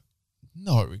 and 2.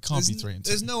 No, it can't be 3 and 2.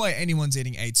 There's no way anyone's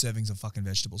eating 8 servings of fucking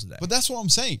vegetables a day. But that's what I'm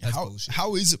saying. That's How bullshit.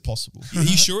 how is it possible? Are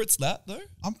you sure it's that though?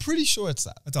 I'm pretty sure it's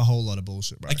that. That's a whole lot of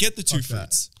bullshit, bro. I get the 2 Fuck that.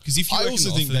 fruits. Because if you I reckon also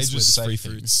the think they office where just there's say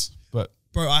 3 things. But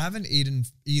Bro, I haven't eaten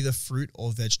either fruit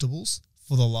or vegetables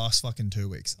for the last fucking 2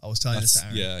 weeks. I was telling this to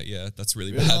Aaron. Yeah, that's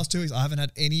really For the bad. last 2 weeks, I haven't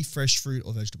had any fresh fruit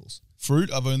or vegetables.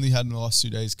 fruit, I've only had in the last 2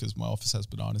 days because my office has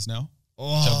bananas now. Oh,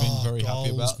 I've been very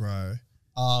happy about. bro.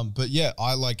 But yeah,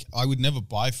 I would never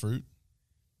buy fruit.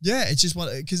 Yeah, it's just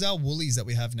what because our Woolies that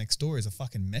we have next door is a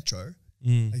fucking Metro.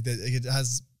 Like it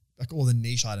has like all the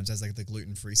niche items. It has like the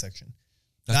gluten free section.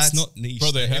 That's not niche.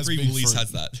 Brother, it has Every big Woolies fruit.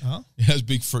 has that. Huh? It has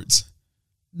big fruits.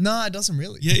 No, it doesn't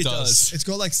really. Yeah, it does. does. It's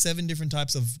got like 7 different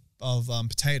types of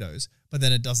potatoes, but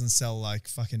then it doesn't sell like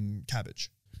fucking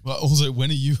cabbage. But also,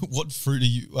 what fruit are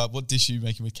you, what dish are you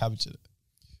making with cabbage in it?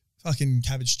 Fucking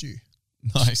cabbage stew.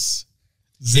 Nice.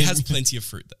 It has plenty of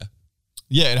fruit there.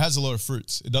 Yeah, it has a lot of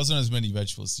fruits. It doesn't have as many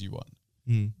vegetables as you want.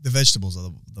 The vegetables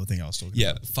are the thing I was talking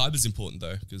Yeah, about. fiber's important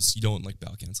though because you don't want like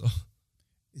bowel cancer.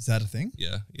 Is that a thing?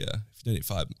 Yeah. If you don't eat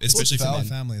fiber, especially for Our men.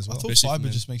 family as I well. thought Especially for fiber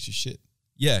men. just makes you shit.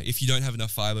 yeah, if you don't have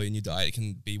enough fiber in your diet, it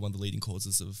can be one of the leading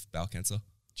causes of bowel cancer.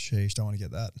 Sheesh, don't want to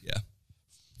get that. Yeah.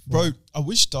 Bro, I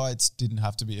wish diets didn't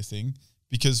have to be a thing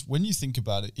because when you think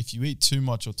about it, if you eat too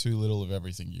much or too little of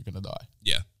everything, you're going to die.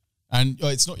 Yeah. And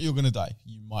it's not you're going to die,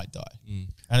 you might die. Mm.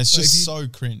 And it's But just if you- so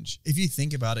cringe. If you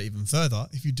think about it even further,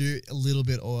 if you do a little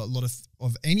bit or a lot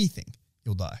of anything,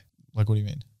 you'll die. Like, what do you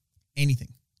mean? Anything.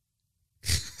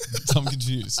 I'm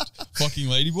confused. Fucking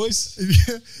ladyboys?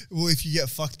 Well, if you get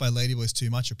fucked by ladyboys too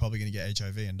much, you're probably going to get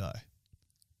HIV and die.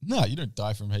 No, you don't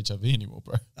die from HIV anymore,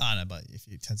 bro. I know, but if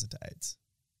you turns into AIDS.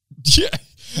 Yeah.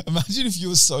 Imagine if you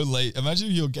were so late. Imagine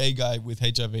if you're a gay guy with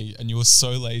HIV and you were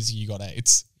so lazy you got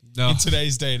AIDS. No. In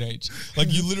today's day and age.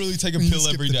 Like, you literally take a You pill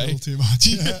skip every the day. pill too much.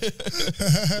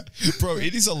 Yeah. Bro,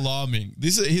 it is alarming.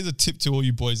 Here's a tip to all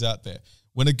you boys out there.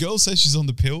 When a girl says she's on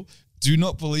the pill, do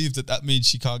not believe that means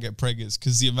she can't get preggers,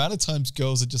 because the amount of times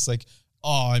girls are just like,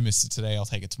 oh, I missed it today, I'll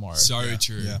take it tomorrow. So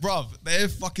true. Yeah. Bruv, they're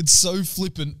fucking so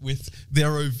flippant with their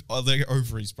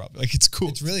ovaries, bruv. Like, it's cool.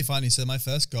 It's really funny. So my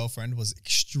first girlfriend was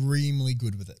extremely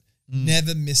good with it.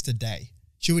 Never missed a day.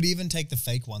 She would even take the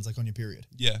fake ones, like on your period.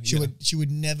 Yeah, She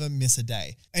would never miss a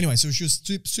day. Anyway, so she was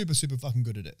super, super fucking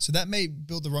good at it. So that may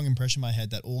build the wrong impression in my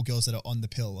head that all girls that are on the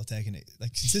pill are taking it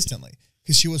like consistently,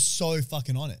 because she was so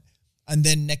fucking on it. And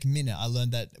then next minute, I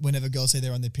learned that whenever girls say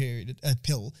they're on the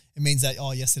pill, it means that,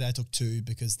 oh, yesterday I took 2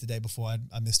 because the day before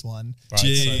I missed 1. Right,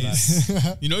 Jeez. so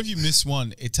bad. You know, if you miss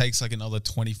one, it takes like another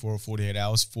 24 or 48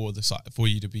 hours for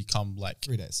you to become like,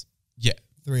 3 days. yeah.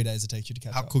 3 days it takes you to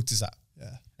catch How up. cooked is that?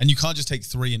 Yeah. And you can't just take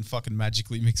 3 and fucking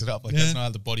magically mix it up. Like, that's not how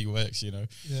the body works, you know?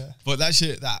 Yeah. But that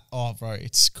shit, oh, bro,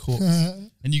 it's cooked. And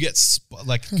you get,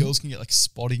 girls can get like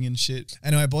spotting and shit.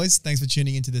 Anyway, boys, thanks for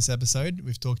tuning into this episode.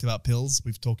 We've talked about pills.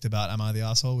 We've talked about Am I the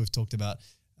Asshole? We've talked about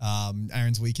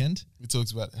Aaron's weekend. We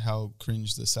talked about how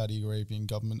cringe the Saudi Arabian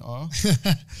government are.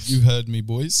 You heard me,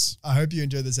 boys. I hope you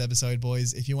enjoyed this episode,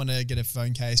 boys. If you want to get a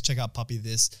phone case, check out Puppy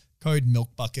This, code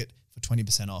MILKBUCKET for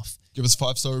 20% off. Give us a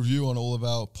 5-star review on all of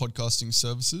our podcasting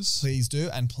services. Please do.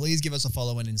 And please give us a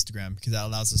follow on Instagram, because that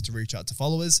allows us to reach out to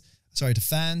followers. Sorry, to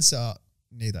fans.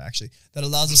 Neither, actually. That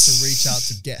allows us to reach out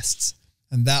to guests.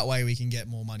 And that way we can get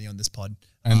more money on this pod.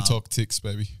 And talk ticks,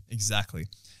 baby. Exactly.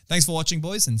 Thanks for watching,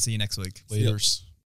 boys, and see you next week. Leaders.